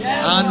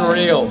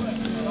 Unreal.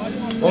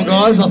 Well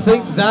guys, I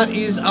think that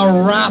is a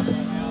wrap.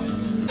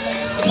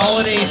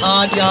 Colony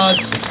Hard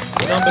Yards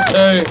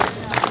 #2.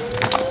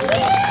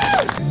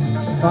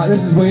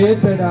 This is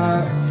weird, but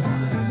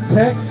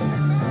Tech,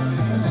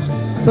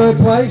 3rd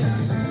place,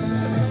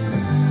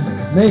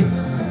 me.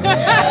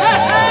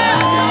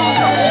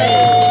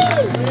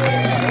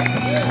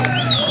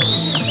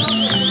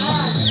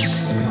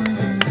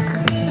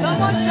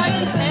 Someone shake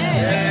his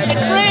hand.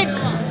 It's rigged.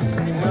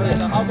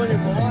 Up on your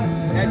board.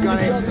 Yeah,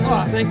 Jonny.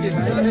 Oh, thank you.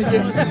 Thank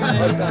you.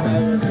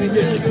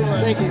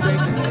 Thank you.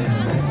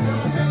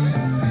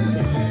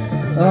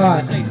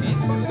 Alright.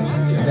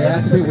 Yeah,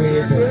 that's a bit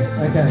weird, but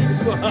okay.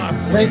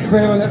 Thank you for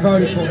everyone that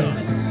voted for me.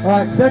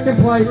 Alright,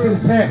 2nd place in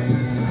Tech.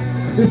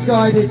 This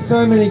guy did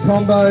so many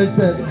combos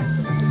that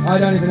I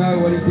don't even know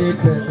what he did,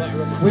 but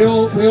we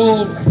all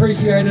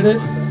appreciated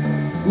it.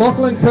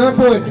 Lachlan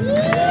Kirkwood,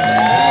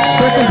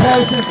 2nd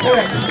place in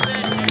Tech.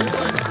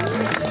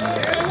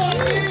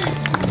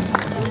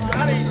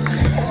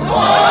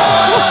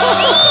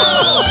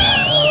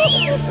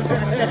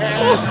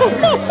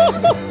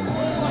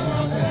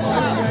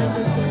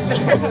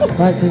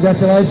 Mate,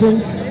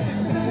 congratulations.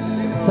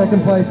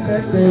 2nd place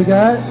Tech, there you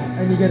go.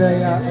 And you get a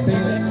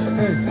BMX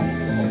too.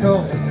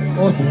 Cool.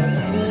 Awesome.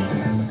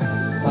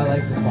 My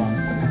legs are fine.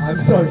 I'm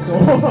so sore.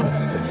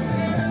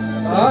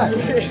 Alright,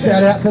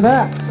 shout out to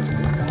that.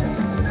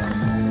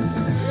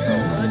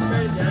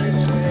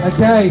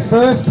 Okay,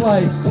 1st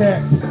place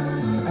Tech.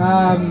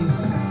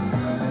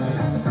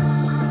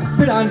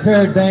 bit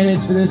unfair advantage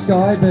for this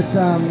guy, but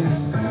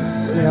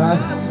you know,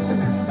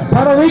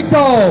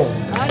 Paterico.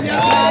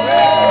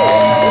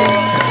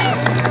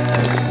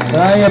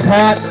 There you,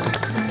 Pat.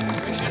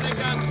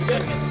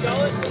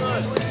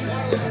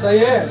 So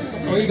yeah,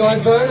 all you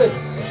guys voted.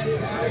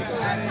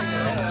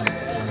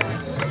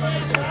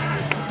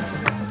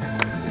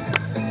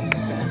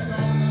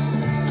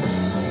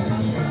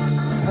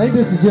 I think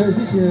this is your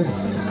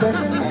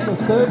second or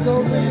third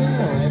gold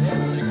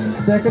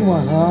medal? Second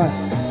one, alright.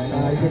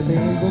 You get a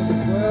beanie book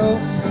as well.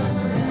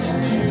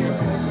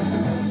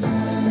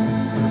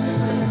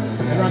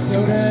 Everyone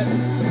killed it.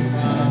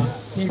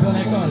 Keep on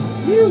that one.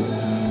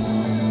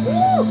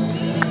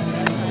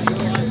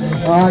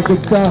 Alright,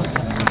 good stuff.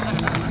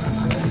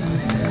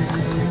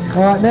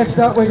 Alright, next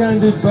up we're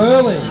going to do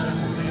Burley.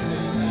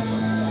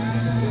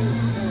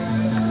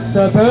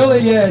 So Burley,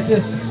 yeah,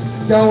 just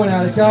going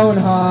at it, going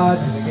hard.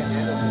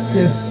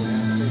 Just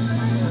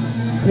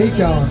keep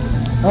going.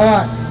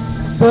 Alright,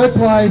 third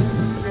place.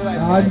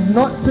 I'm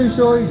not too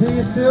sure he's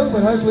here still,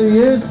 but hopefully he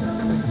is.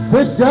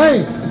 Chris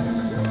James.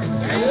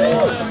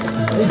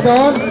 He's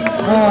gone?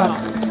 Alright.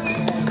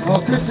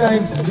 Oh, Chris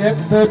James, yep,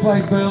 third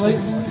place Burley.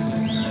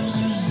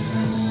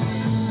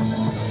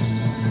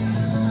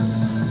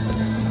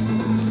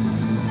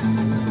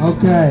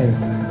 Okay,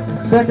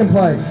 second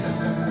place.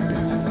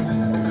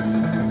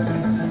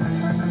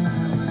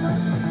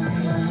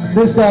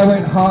 This guy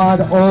went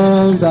hard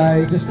all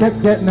day, just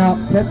kept getting up,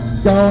 kept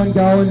going,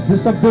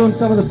 just doing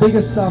some of the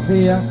biggest stuff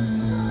here.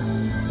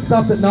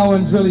 Stuff that no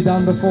one's really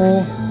done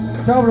before.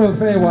 Travelled a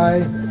fair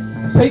way.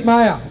 Pete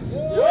Mayer.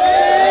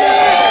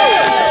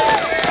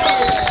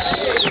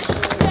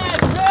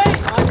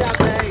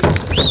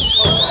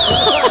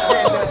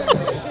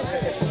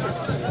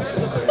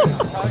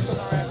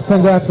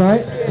 Congrats,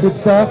 mate. Good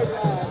stuff.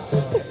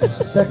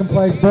 Second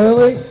place,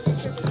 Burley.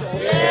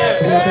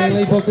 Yeah.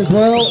 Beanie book as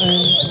well.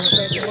 And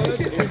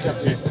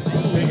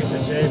biggest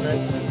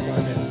achievement.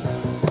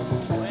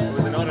 It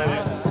was an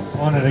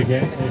honour to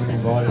get even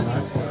invited,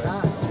 mate.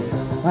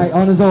 hey,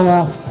 honours all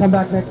ours. Come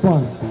back next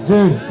one.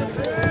 June.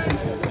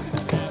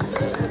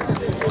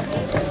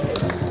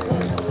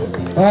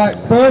 Alright,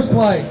 first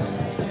place.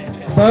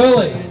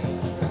 Burley.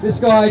 This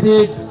guy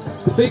did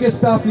the biggest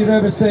stuff you've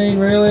ever seen,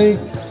 really.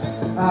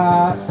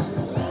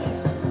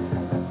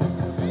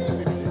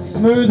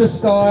 Smoothest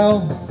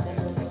style.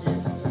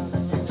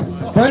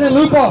 Brendan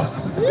Loupos.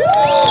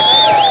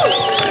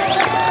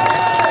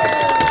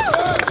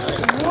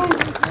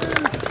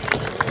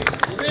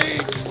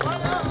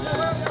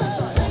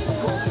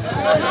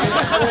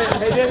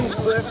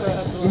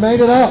 You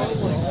made it up.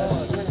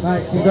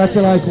 Mate,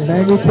 congratulations,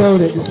 man. You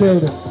killed it. You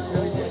killed it.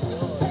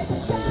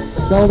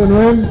 Golden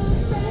room.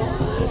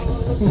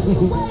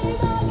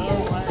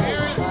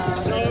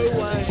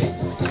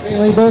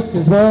 Family book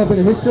as well, a bit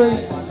of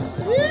history.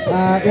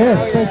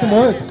 Yeah, say some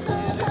words.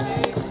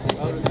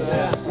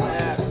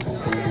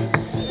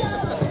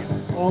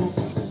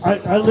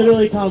 I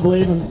literally can't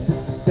believe I'm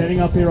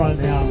standing up here right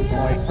now.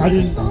 Like, I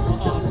didn't...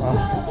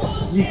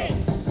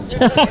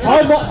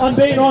 I'm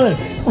being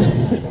honest.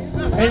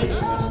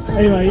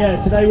 Anyway,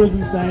 yeah, today was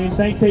insane.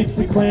 Thanks heaps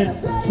to Clint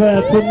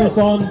for putting this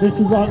on. This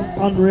is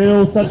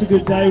unreal. Such a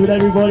good day with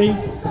everybody.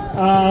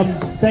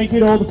 Thank you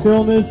to all the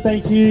filmers.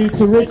 Thank you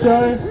to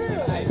Richo.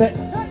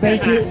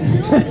 Thank you.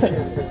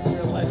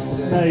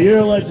 No, you're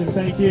a legend.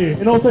 Thank you.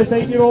 And also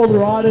thank you to all the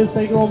riders.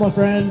 Thank you to all my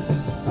friends.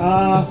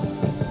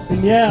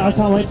 And yeah, I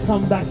can't wait to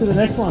come back to the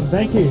next one.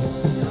 Thank you.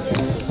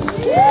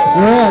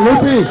 Yeah,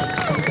 Loopy.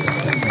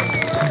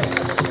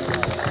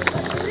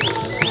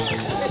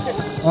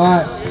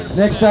 Alright,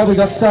 next up we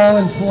got Style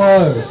and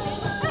Flow.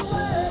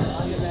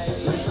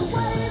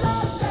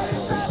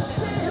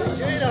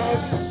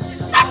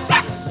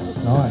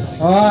 Nice.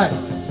 Alright,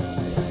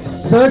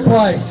 third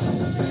place.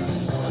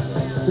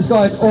 This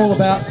guy's all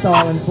about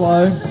Style and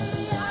Flow.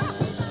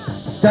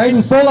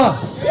 Jayden Fuller.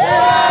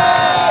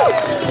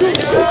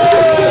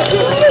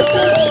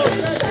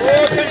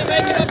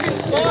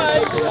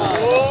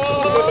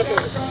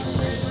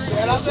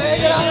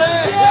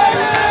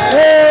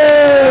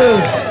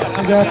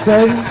 Congrats,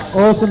 Jayden.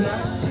 Awesome.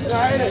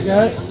 There you go.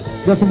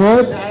 Got some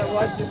words?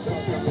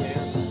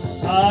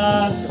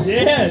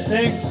 Yeah,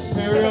 thanks for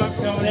everyone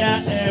coming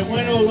out. And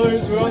win or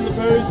lose, we're on the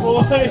booze,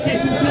 boys.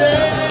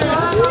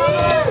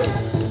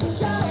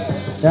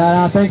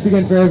 Yeah, thanks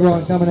again for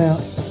everyone coming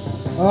out.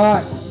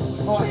 Alright.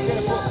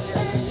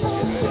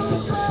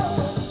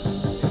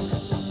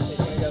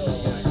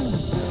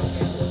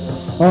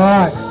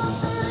 Alright.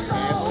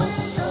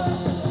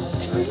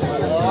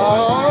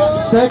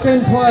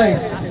 Second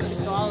place,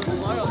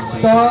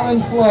 Style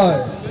and Flow,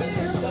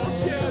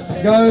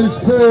 goes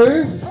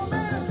to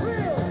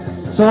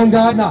Sean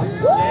Gardner.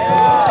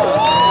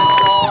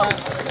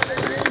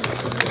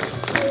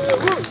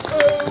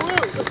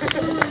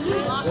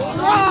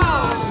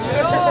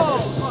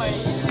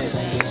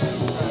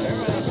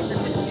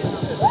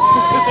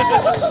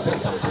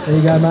 There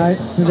you go, mate.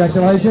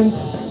 Congratulations.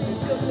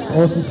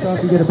 Awesome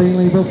stuff. You get a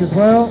Beanley book as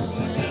well.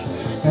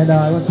 And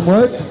want some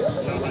work?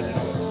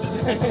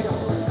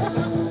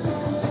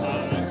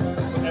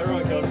 Everyone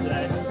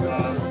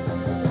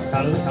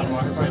how do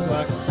microphones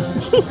work?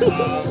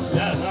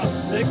 Yeah, no,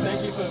 sick.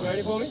 Thank you for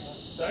voting for me.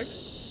 Stoked.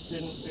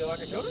 Didn't feel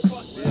like I killed it, but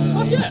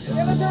fuck yeah.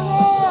 Give us a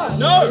roar!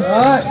 No!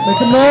 Alright, make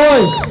some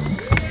noise!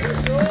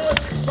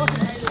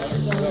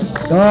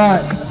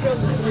 Alright.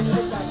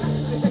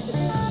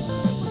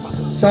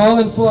 Style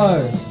and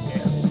flow.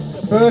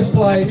 First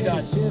place.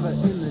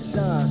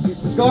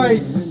 This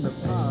guy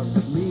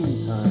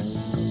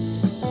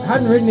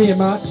hadn't ridden here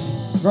much.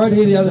 Rode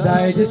here the other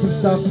day, did some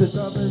stuff that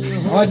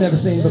I'd never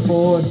seen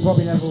before and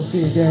probably never will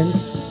see again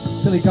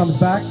until he comes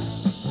back.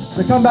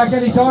 So come back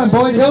anytime,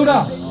 Boyd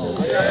Hilder.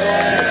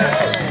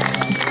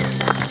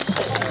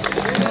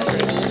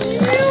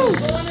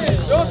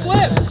 Do a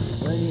flip!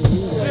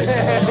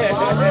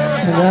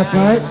 Congrats,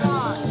 mate.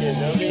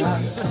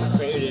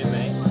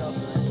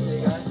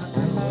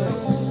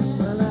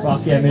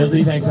 Fuck yeah,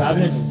 Millsy, thanks for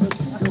having us.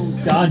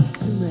 Done.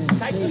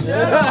 Take your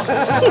shirt off!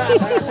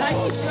 Take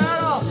your shirt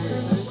off!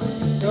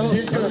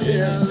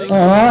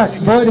 Alright,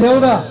 Boyd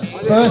Hilder,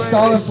 first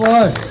style and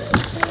flow.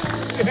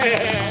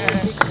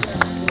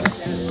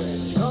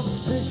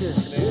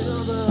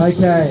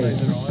 Okay.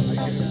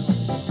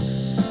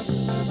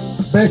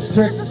 Best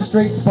trick,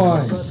 street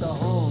spine.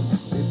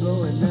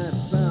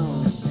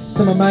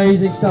 Some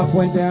amazing stuff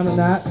went down in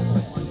that.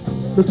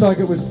 Looks like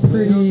it was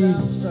pretty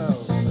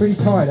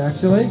tight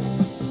actually.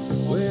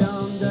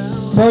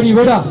 Brodie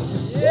Ritter.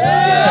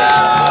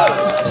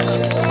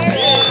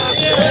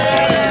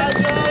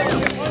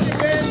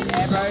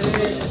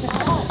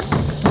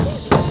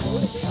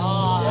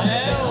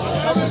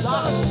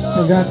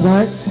 Congrats,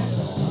 mate.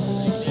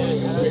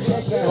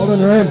 Hold on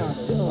the rim.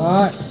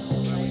 Alright.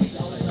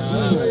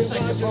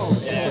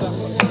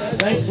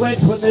 Thanks, Clint,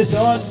 for putting this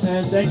on,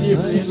 and thank you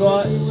for the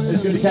invite.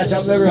 It's good to catch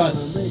up with everyone.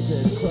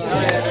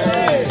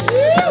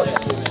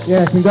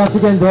 Yeah, congrats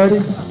again,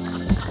 Brodie.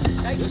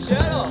 Take your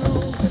shirt off!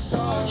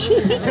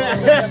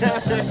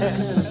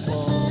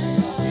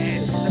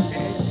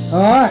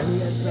 Alright.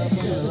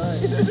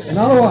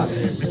 Another one.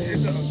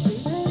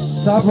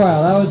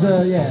 Subrail, that was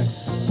yeah.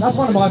 That's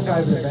one of my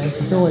favourite events.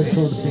 It's always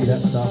cool to see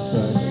that stuff,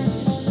 so.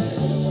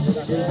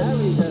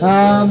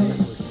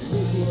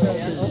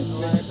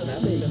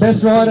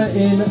 Best rider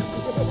in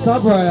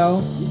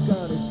Subrail,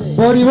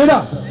 Brodie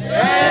Ritter.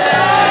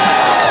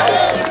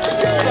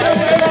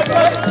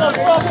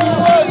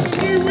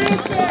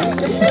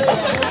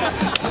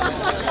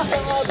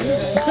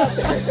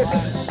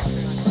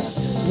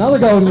 Another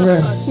golden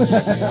rim. I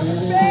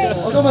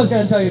was almost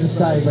going to tell you to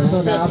stay, but I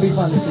thought, nah, it'll be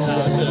fun to see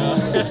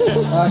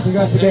again. Alright,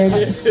 congrats again.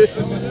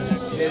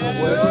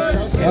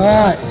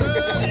 Alright.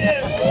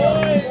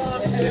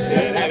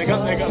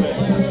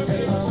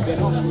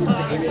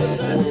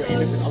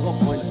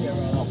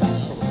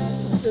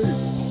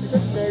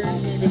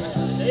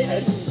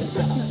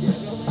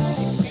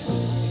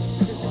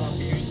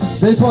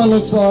 This one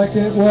looks like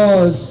it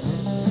was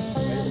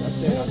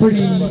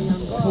pretty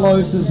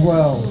close as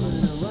well.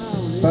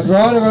 But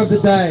rider of the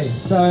day.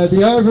 So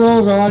the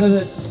overall rider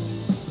that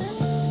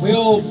we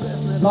all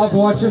loved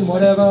watching,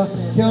 whatever,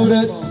 killed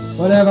it,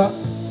 whatever.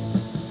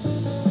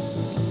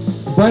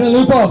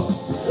 Loupos.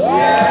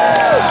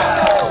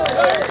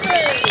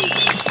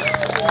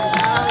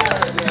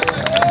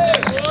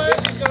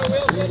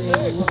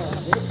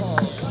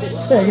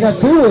 Yeah, you can have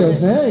 2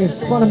 wheels now, you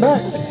can run them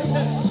back.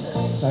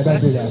 No,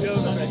 don't do that.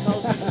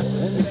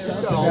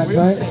 Congrats,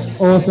 mate.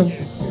 Awesome.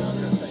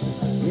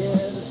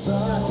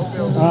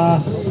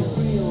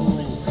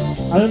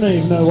 I don't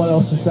even know what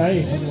else to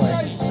say.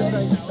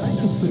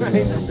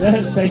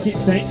 Yeah, thank you.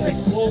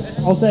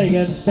 I'll say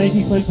again, thank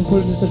you, Clint, for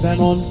putting this event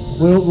on.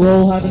 We're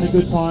all having a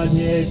good time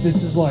here.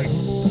 This is like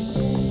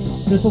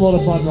just a lot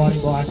of fun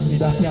riding bikes in your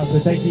backyard. So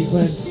thank you,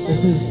 Clint.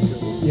 This is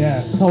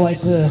can't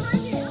wait to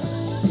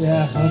I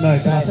don't know.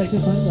 Can I take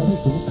this home? That'd be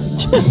cool.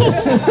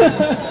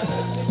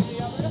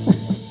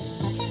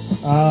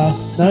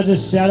 No,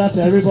 just shout out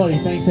to everybody.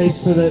 Thanks heaps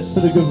for the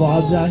good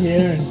vibes out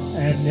here,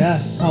 and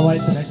yeah, can't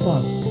wait for next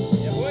time.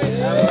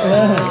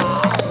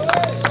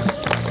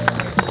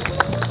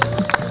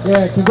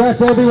 Yeah,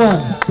 congrats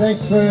everyone.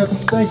 Thanks for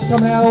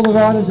coming out, all the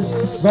riders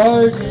that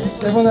vote,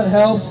 everyone that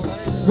helped.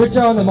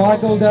 Richo on the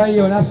mic all day,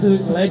 you're an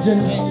absolute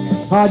legend.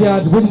 Hard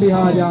Yards wouldn't be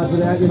Hard Yards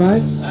without you,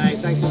 mate. Hey,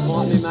 thanks for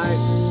inviting me, mate.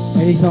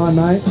 Anytime,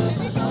 mate.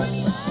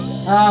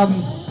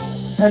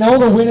 And all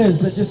the winners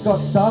that just got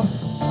stuff,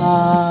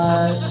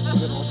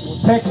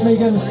 text me,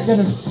 get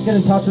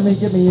in touch with me,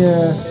 give me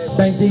your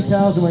bank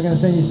details, and we're going to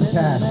send you some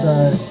cash.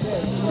 So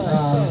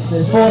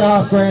there's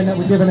 $4.5 grand that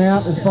we're giving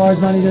out as prize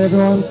money to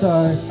everyone.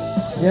 So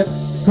yep,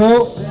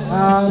 cool.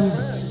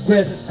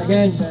 Yeah,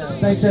 again,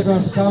 thanks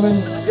everyone for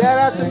coming. Shout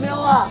out to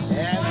Millar.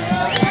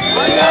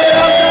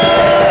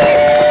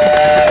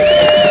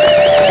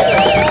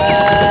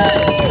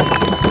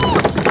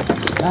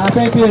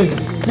 Thank you.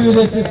 Do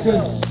this just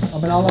because I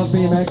love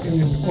BMX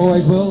and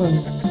always will, and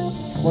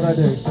what I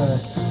do. So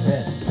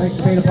yeah, thanks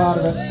for being a part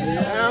of it.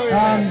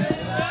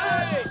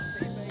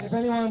 If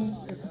anyone,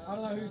 I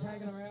don't know who's hanging.